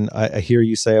podcast and I hear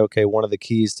you say, okay, one of the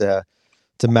keys to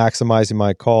maximizing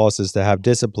my calls is to have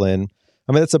discipline.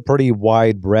 I mean, that's a pretty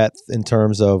wide breadth in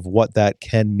terms of what that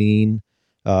can mean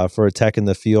for a tech in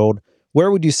the field.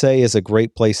 Where would you say is a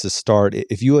great place to start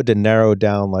if you had to narrow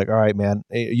down, like, all right, man,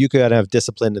 you could have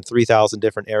discipline in 3,000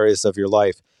 different areas of your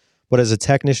life. But as a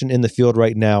technician in the field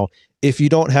right now, if you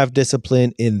don't have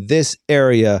discipline in this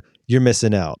area, you're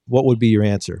missing out. What would be your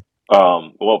answer?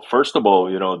 Well, first of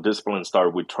all, discipline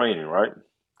start with training, right?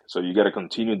 So you got to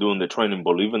continue doing the training,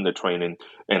 believe in the training,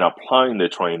 and applying the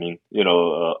training.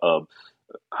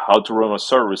 How to run a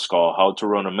service call, how to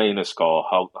run a maintenance call,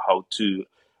 how to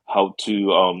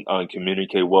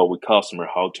communicate well with customer,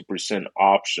 how to present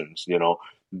options.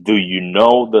 Do you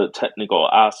know the technical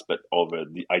aspect of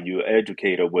it? Are you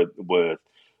educated with the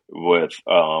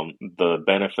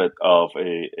benefit of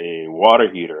a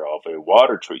water heater, of a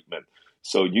water treatment?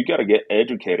 So you got to get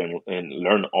educated and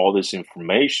learn all this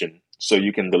information so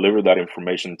you can deliver that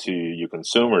information to your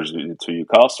consumers, to your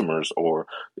customers, or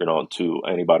to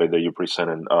anybody that you're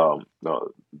presenting,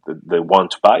 they want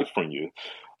to buy from you.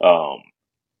 Um,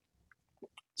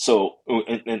 so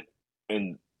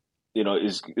and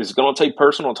it's going to take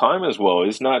personal time as well.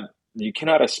 It's not You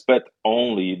cannot expect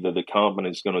only that the company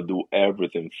is going to do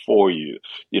everything for you.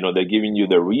 They're giving you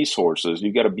the resources.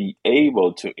 You got to be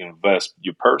able to invest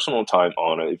your personal time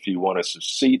on it if you want to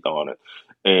succeed on it.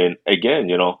 And again,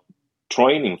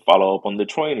 training, follow up on the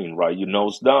training, right? Your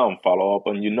nose down, follow up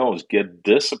on your nose, get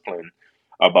disciplined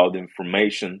about the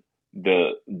information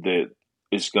that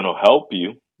is going to help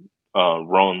you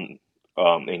run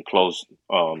and close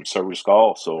service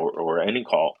calls or any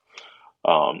call.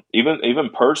 Even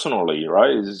personally,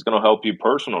 right? It's going to help you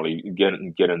personally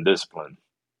get in discipline.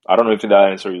 I don't know if that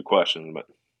answered your question, but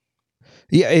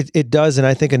Yeah, it does. And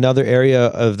I think another area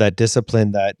of that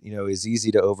discipline that, is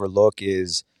easy to overlook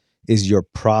is your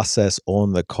process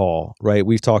on the call, right?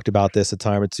 We've talked about this a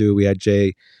time or two. We had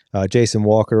Jason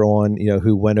Walker on,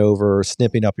 who went over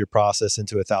snipping up your process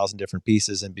into 1,000 different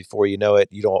pieces. And before you know it,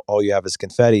 all you have is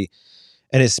confetti.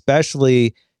 And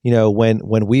especially,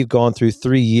 when we've gone through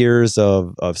 3 years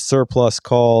of surplus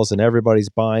calls and everybody's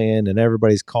buying and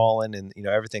everybody's calling and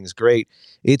everything's great,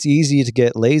 it's easy to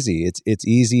get lazy. It's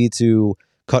easy to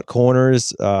cut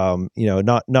corners,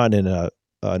 not in a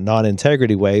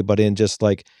non-integrity way, but in just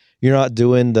like you're not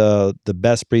doing the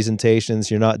best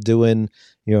presentations, you're not doing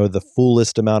the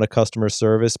fullest amount of customer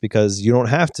service because you don't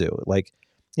have to. Like,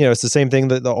 it's the same thing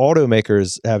that the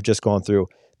automakers have just gone through.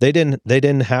 They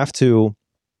didn't have to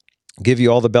give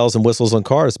you all the bells and whistles on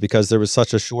cars because there was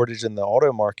such a shortage in the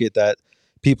auto market that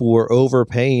people were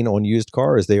overpaying on used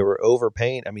cars. They were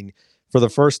overpaying. I mean, for the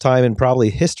first time in probably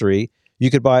history,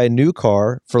 you could buy a new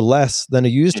car for less than a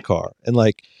used car. And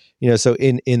like, so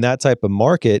in that type of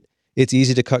market, it's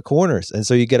easy to cut corners. And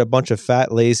so you get a bunch of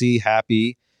fat, lazy,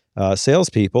 happy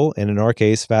salespeople. And in our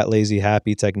case, fat, lazy,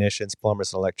 happy technicians,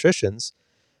 plumbers, and electricians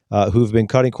who've been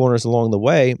cutting corners along the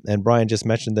way. And Brian just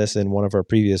mentioned this in one of our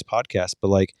previous podcasts, but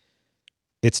like,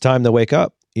 it's time to wake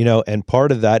up, and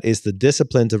part of that is the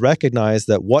discipline to recognize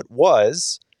that what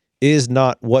was is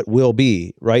not what will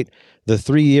be, right? The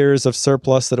 3 years of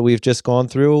surplus that we've just gone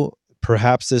through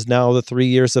perhaps is now the 3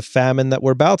 years of famine that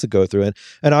we're about to go through.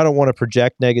 And I don't want to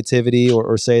project negativity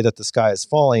or say that the sky is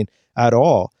falling at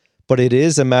all, but it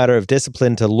is a matter of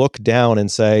discipline to look down and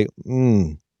say,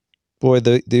 boy,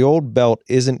 the old belt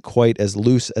isn't quite as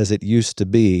loose as it used to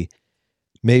be.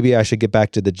 Maybe I should get back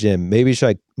to the gym.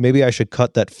 Maybe I should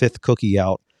cut that fifth cookie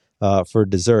out for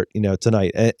dessert,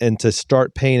 tonight, and to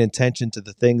start paying attention to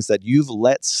the things that you've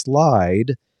let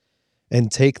slide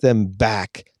and take them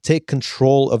back. Take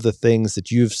control of the things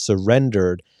that you've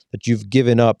surrendered, that you've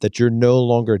given up, that you're no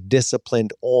longer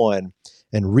disciplined on,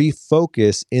 and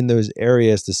refocus in those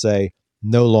areas to say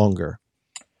no longer.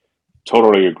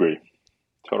 totally agree.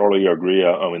 Totally agree.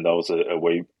 I mean, that was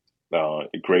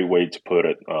a great way to put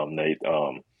it, Nate.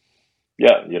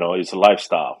 yeah, it's a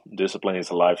lifestyle. Discipline is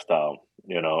a lifestyle,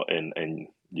 and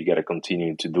you got to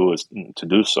continue to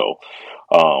do so.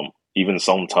 Even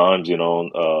sometimes,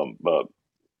 but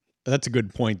That's a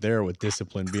good point there with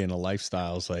discipline being a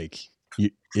lifestyle. It's like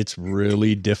it's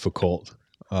really difficult.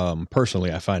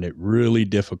 Personally, I find it really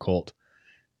difficult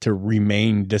to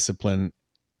remain disciplined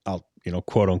out,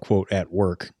 quote unquote, at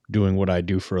work, doing what I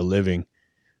do for a living,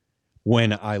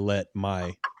 when I let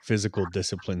my physical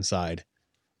discipline side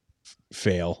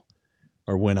fail,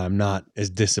 or when I'm not as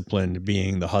disciplined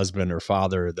being the husband or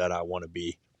father that I want to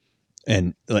be.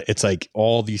 And it's like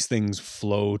all these things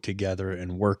flow together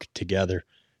and work together.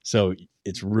 So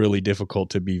it's really difficult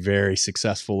to be very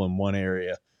successful in one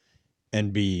area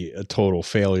and be a total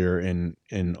failure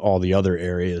in all the other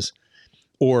areas.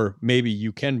 Or maybe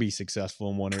you can be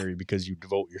successful in one area because you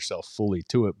devote yourself fully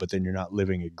to it, but then you're not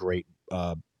living a great,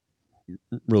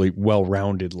 really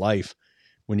well-rounded life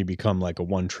when you become like a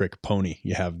one-trick pony.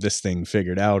 You have this thing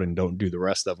figured out and don't do the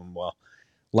rest of them well.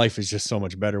 Life is just so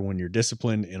much better when you're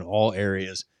disciplined in all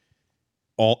areas.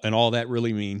 All that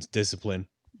really means discipline,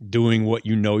 doing what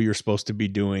you know you're supposed to be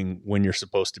doing when you're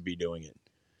supposed to be doing it.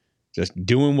 Just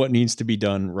doing what needs to be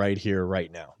done right here,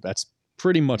 right now. That's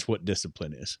pretty much what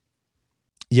discipline is.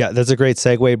 Yeah, that's a great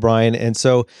segue, Brian. And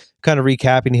so, kind of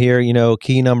recapping here,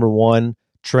 key number one,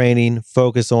 training,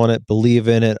 focus on it, believe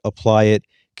in it, apply it.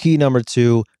 Key number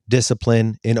two,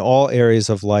 discipline in all areas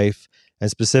of life, and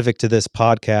specific to this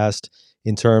podcast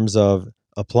in terms of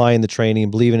applying the training,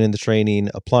 believing in the training,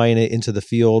 applying it into the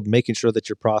field, making sure that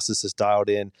your process is dialed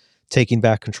in, taking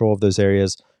back control of those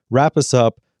areas. Wrap us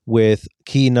up with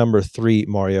key number three,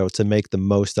 Mario, to make the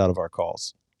most out of our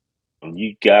calls.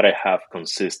 you gotta have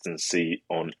consistency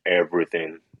on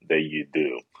everything that you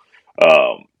do.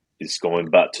 Um, it's going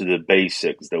back to the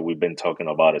basics that we've been talking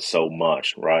about it so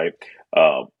much, right?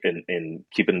 And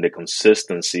keeping the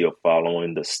consistency of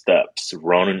following the steps,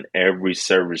 running every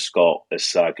service call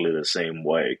exactly the same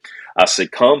way. As a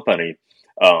company,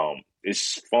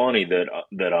 it's funny that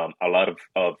a lot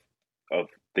of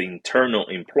the internal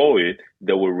employee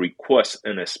that will request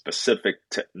a specific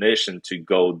technician to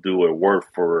go do a work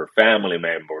for a family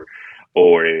member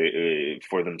or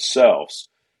for themselves.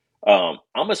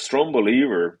 I'm a strong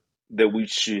believer that we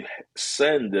should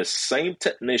send the same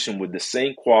technician with the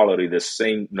same quality, the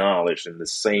same knowledge, and the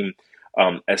same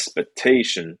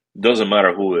expectation. Doesn't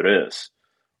matter who it is,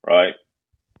 right?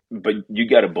 But you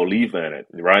got to believe in it,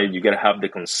 right? You got to have the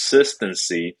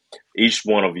consistency. Each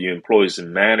one of you employees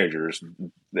and managers,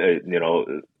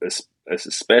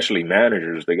 especially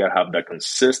managers, they got to have that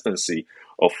consistency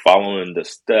of following the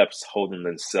steps, holding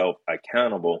themselves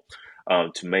accountable,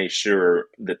 to make sure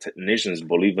the technicians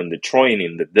believe in the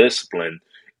training, the discipline,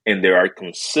 and they are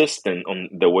consistent on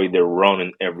the way they're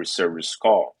running every service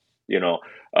call. You know,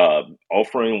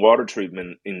 offering water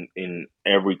treatment in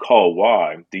every call.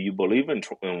 Why? Do you believe in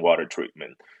water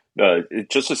treatment?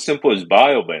 It's just as simple as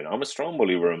bioban. I'm a strong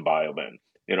believer in bioban.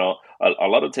 A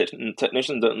lot of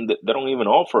technicians they don't even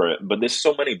offer it, but there's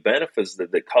so many benefits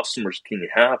that the customers can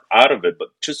have out of it. But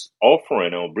just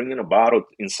offering or bringing a bottle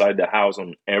inside the house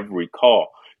on every call,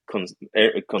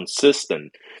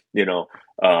 consistent. You know,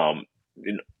 um,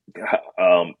 you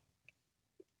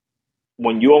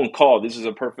when you on call, this is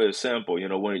a perfect example.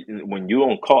 When you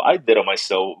on call, I did it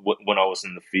myself when I was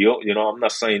in the field. I'm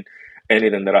not saying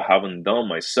anything that I haven't done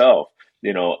myself.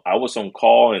 I was on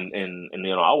call and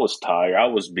I was tired, I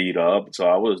was beat up, so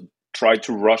I was trying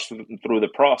to rush through the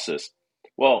process.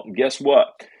 Well, guess what?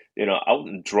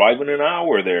 I'm driving an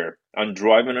hour there. I'm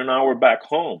driving an hour back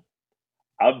home.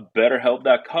 I better help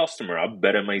that customer. I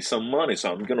better make some money.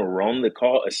 So I'm gonna run the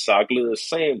call exactly the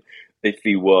same if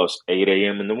it was 8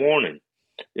 a.m. in the morning.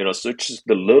 So it's just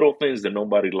the little things that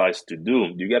nobody likes to do.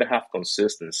 You got to have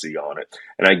consistency on it.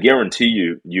 And I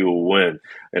guarantee you will win.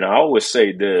 And I always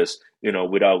say this,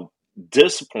 without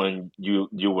discipline, you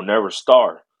will never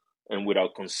start. And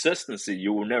without consistency,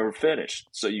 you will never finish.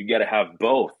 So you got to have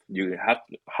both. You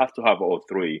have to have all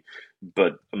three,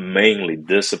 but mainly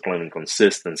discipline and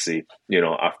consistency,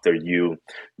 after you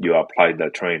apply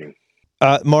that training.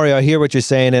 Mario, I hear what you're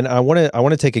saying, and I want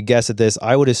to take a guess at this.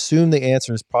 I would assume the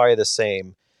answer is probably the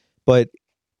same, but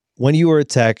when you were a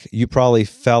tech, you probably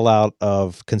fell out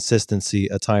of consistency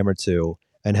a time or two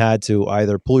and had to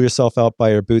either pull yourself out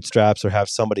by your bootstraps or have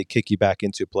somebody kick you back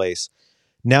into place.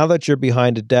 Now that you're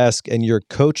behind a desk and you're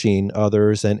coaching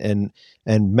others and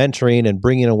mentoring and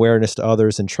bringing awareness to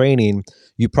others and training,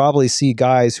 you probably see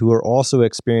guys who are also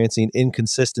experiencing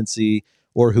inconsistency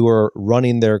or who are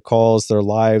running their calls, their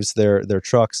lives, their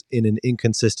trucks in an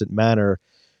inconsistent manner.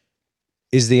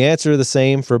 Is the answer the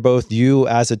same for both you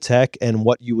as a tech and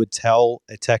what you would tell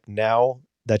a tech now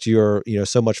that you're,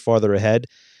 so much farther ahead?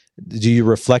 Do you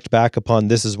reflect back upon,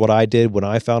 this is what I did when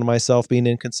I found myself being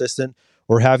inconsistent?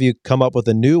 Or have you come up with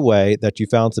a new way that you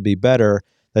found to be better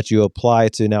that you apply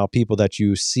to now people that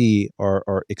you see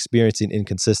are experiencing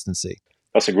inconsistency?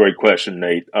 That's a great question,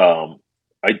 Nate.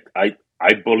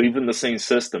 I believe in the same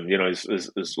system.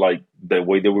 It's like the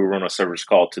way that we run a service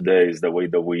call today is the way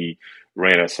that we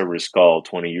ran a service call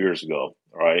 20 years ago,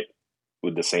 right?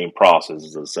 With the same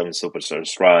process, the seven superstar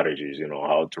strategies,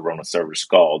 how to run a service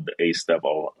call, the A step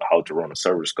of how to run a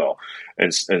service call,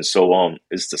 and so on.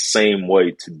 It's the same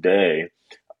way today.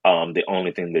 The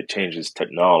only thing that changes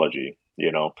technology,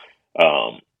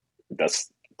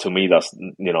 that's to me, that's,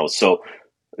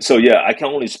 so yeah, I can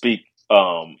only speak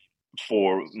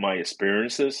for my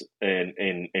experiences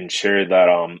and share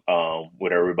that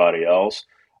with everybody else.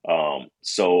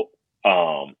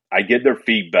 I get their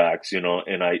feedbacks,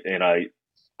 and I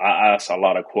ask a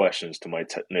lot of questions to my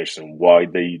technician. Why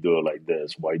they do it like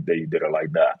this? Why they did it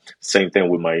like that? Same thing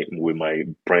with my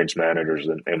branch managers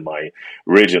and my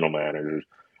regional managers.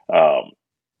 Um,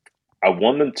 I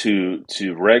want them to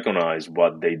recognize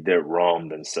what they did wrong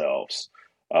themselves,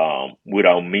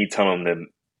 without me telling them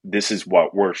this is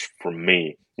what works for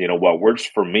me. What works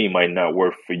for me might not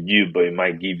work for you, but it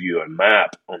might give you a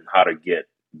map on how to get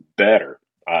better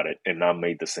at it and not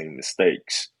make the same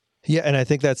mistakes. Yeah, and I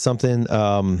think that's something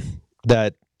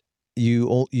that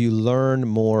you learn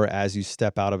more as you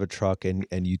step out of a truck and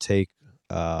you take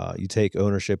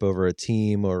ownership over a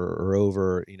team or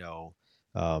over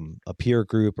a peer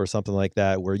group or something like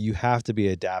that, where you have to be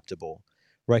adaptable,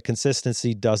 right?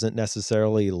 Consistency doesn't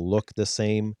necessarily look the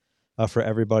same for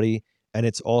everybody, and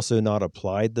it's also not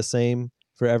applied the same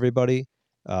for everybody.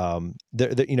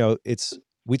 It's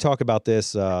we talk about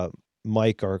this.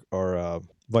 Mike, our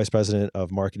vice president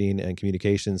of marketing and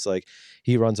communications, like,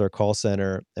 he runs our call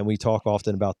center, and we talk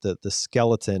often about the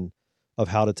skeleton of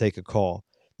how to take a call.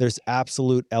 There's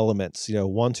absolute elements,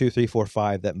 1, 2, 3, 4,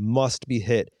 5, that must be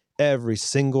hit every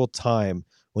single time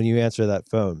when you answer that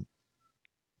phone.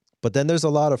 But then there's a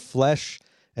lot of flesh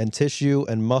and tissue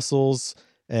and muscles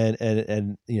and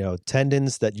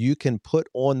tendons that you can put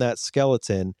on that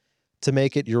skeleton to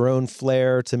make it your own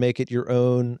flair, to make it your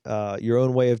own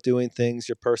way of doing things,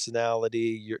 your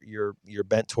personality, your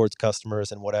bent towards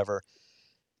customers and whatever.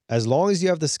 As long as you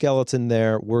have the skeleton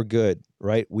there, we're good,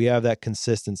 right? We have that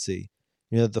consistency.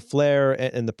 The flair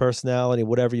and the personality,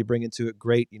 whatever you bring into it,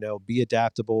 great. Be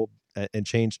adaptable and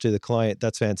change to the client.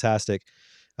 That's fantastic.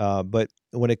 But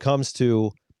when it comes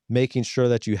to making sure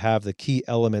that you have the key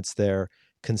elements there,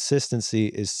 consistency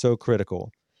is so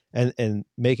critical. And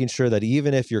making sure that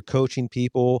even if you're coaching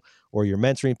people or you're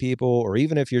mentoring people, or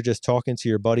even if you're just talking to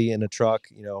your buddy in a truck,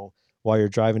 while you're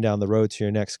driving down the road to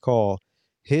your next call,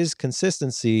 his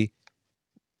consistency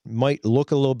might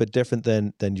look a little bit different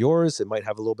than yours. It might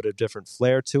have a little bit of different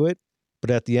flair to it.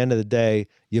 But at the end of the day,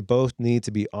 you both need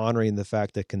to be honoring the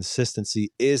fact that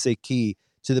consistency is a key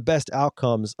to the best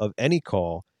outcomes of any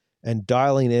call, and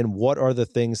dialing in what are the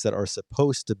things that are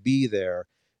supposed to be there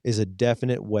is a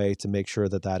definite way to make sure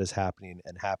that that is happening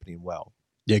and happening well.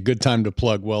 Yeah, good time to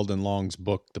plug Weldon Long's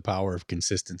book, The Power of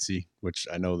Consistency, which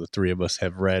I know the three of us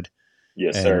have read.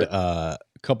 Yes, and sir. A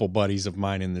couple buddies of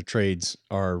mine in the trades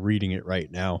are reading it right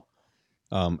now,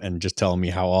 and just telling me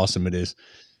how awesome it is.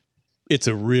 It's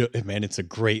a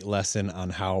great lesson on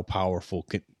how powerful,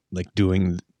 like,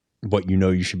 doing what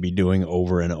you should be doing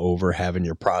over and over, having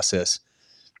your process,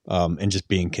 and just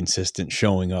being consistent,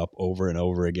 showing up over and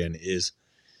over again is,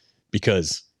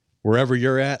 because wherever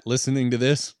you're at listening to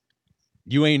this,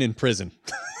 you ain't in prison.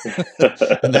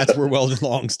 And that's where Weldon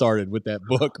Long started with that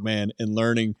book, man, and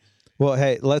learning. Well,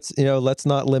 hey, let's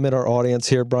not limit our audience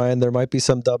here, Brian. There might be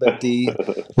some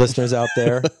WebMD listeners out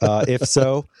there. If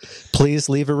so, please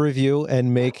leave a review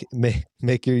and make your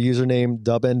username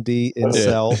WebMD in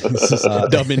cell.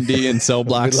 WebMD in cell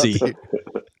block C.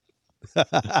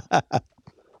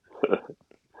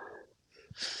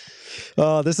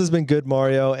 Oh, this has been good,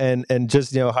 Mario, and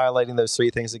just highlighting those three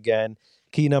things again.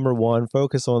 Key number 1,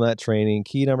 focus on that training.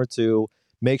 Key number 2,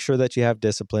 make sure that you have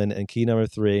discipline, and key number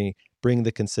 3, bring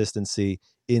the consistency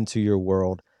into your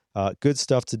world. Good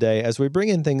stuff today. As we bring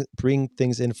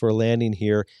things in for a landing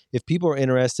here, if people are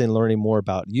interested in learning more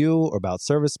about you, or about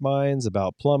Service Minds,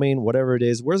 about plumbing, whatever it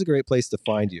is, where's a great place to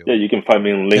find you? Yeah, you can find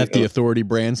me on at the Authority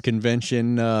Brands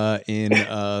Convention in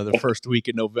the first week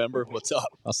in November. What's up?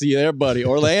 I'll see you there, buddy.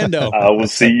 Orlando. I will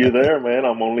see you there, man.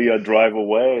 I'm only a drive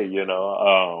away,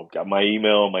 Got my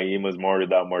email. My email is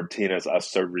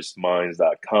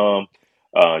marty.martinez@serviceminds.com.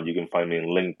 You can find me on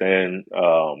LinkedIn,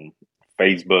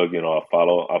 Facebook. I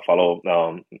follow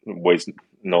Waste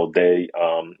No Day.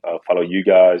 I follow you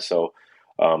guys. So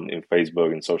in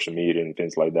Facebook and social media and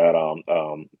things like that.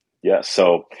 Yeah,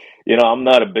 so I'm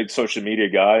not a big social media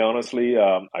guy, honestly.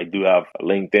 I do have a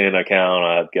LinkedIn account,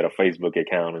 I get a Facebook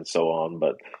account, and so on.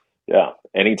 But yeah,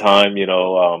 anytime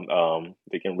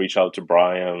they can reach out to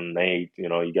Brian, Nate.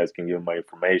 You guys can give them my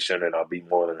information, and I'll be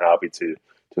more than happy to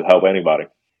help anybody.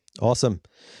 Awesome.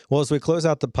 Well, as we close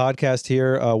out the podcast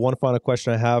here, one final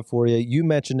question I have for you. You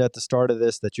mentioned at the start of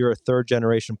this that you're a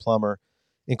third-generation plumber.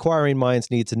 Inquiring minds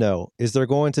need to know, is there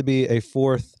going to be a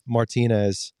fourth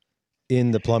Martinez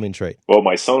in the plumbing trade? Well,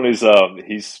 my son is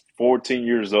he's 14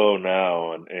 years old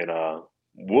now, and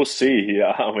we'll see.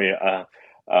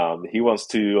 He wants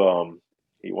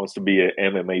to be an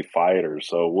MMA fighter,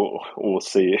 so we'll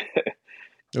see.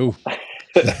 Ooh.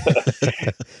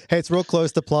 Hey, it's real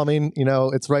close to plumbing.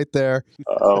 It's right there.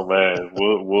 Oh man,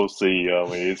 we'll see. I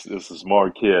mean, it's a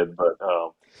smart kid, but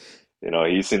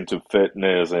he's into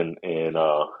fitness and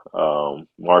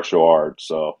martial arts.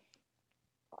 So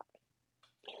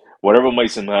whatever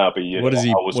makes him happy. What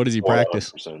does he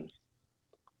practice? 100%.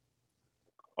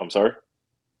 I'm sorry.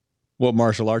 What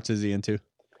martial arts is he into?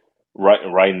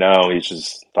 Right now, he's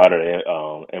just started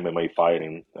MMA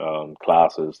fighting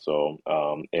classes, so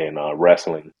and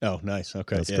wrestling. Oh, nice.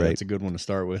 Okay, that's great. That's a good one to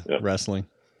start with. Yep.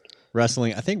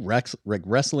 Wrestling. I think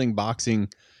wrestling, boxing,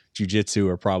 jiu-jitsu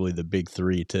are probably the big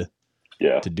three to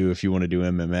do if you want to do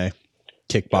MMA.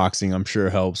 Kickboxing, I'm sure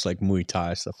helps, like Muay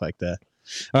Thai, stuff like that.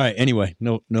 All right. Anyway,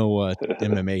 no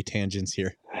MMA tangents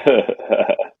here.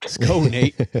 Let's go,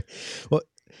 Nate.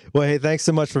 Well, hey, thanks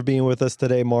so much for being with us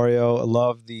today, Mario. I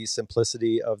love the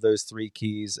simplicity of those three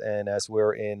keys. And as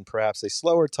we're in perhaps a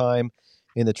slower time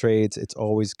in the trades, it's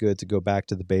always good to go back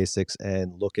to the basics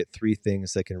and look at three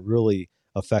things that can really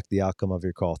affect the outcome of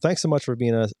your call. Thanks so much for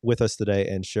being with us today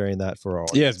and sharing that for our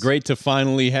audience. Yeah, it's great to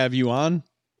finally have you on,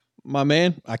 my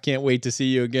man. I can't wait to see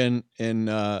you again in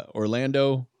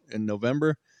Orlando in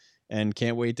November, and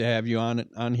can't wait to have you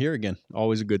on here again.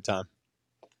 Always a good time.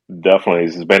 Definitely.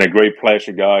 It's been a great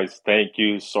pleasure, guys. Thank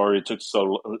you. Sorry it took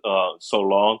so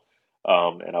long.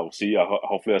 And I will see you.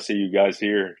 Hopefully I'll see you guys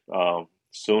here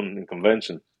soon in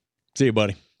convention. See you,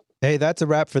 buddy. Hey, that's a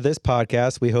wrap for this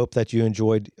podcast. We hope that you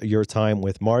enjoyed your time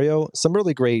with Mario. Some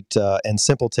really great and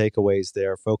simple takeaways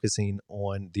there, focusing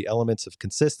on the elements of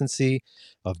consistency,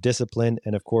 of discipline,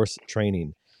 and of course,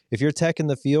 training. If you're tech in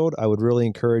the field, I would really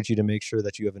encourage you to make sure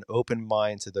that you have an open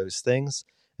mind to those things,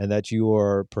 and that you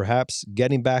are perhaps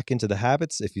getting back into the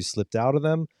habits if you slipped out of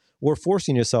them, or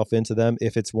forcing yourself into them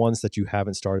if it's ones that you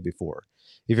haven't started before.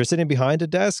 If you're sitting behind a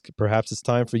desk, perhaps it's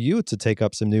time for you to take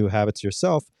up some new habits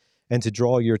yourself and to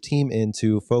draw your team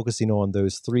into focusing on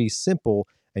those three simple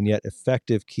and yet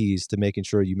effective keys to making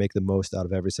sure you make the most out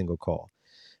of every single call.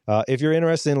 If you're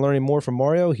interested in learning more from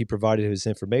Mario, he provided his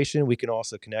information. We can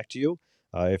also connect you.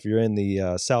 If you're in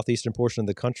the southeastern portion of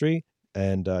the country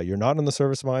and you're not in the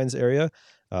Service Mines area,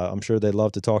 I'm sure they'd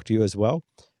love to talk to you as well.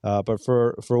 But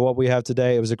for what we have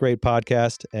today, it was a great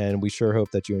podcast, and we sure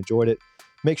hope that you enjoyed it.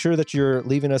 Make sure that you're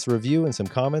leaving us a review and some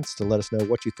comments to let us know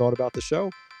what you thought about the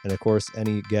show. And of course,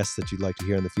 any guests that you'd like to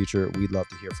hear in the future, we'd love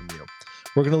to hear from you.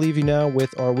 We're going to leave you now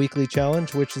with our weekly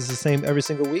challenge, which is the same every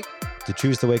single week, to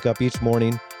choose to wake up each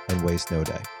morning and waste no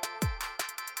day.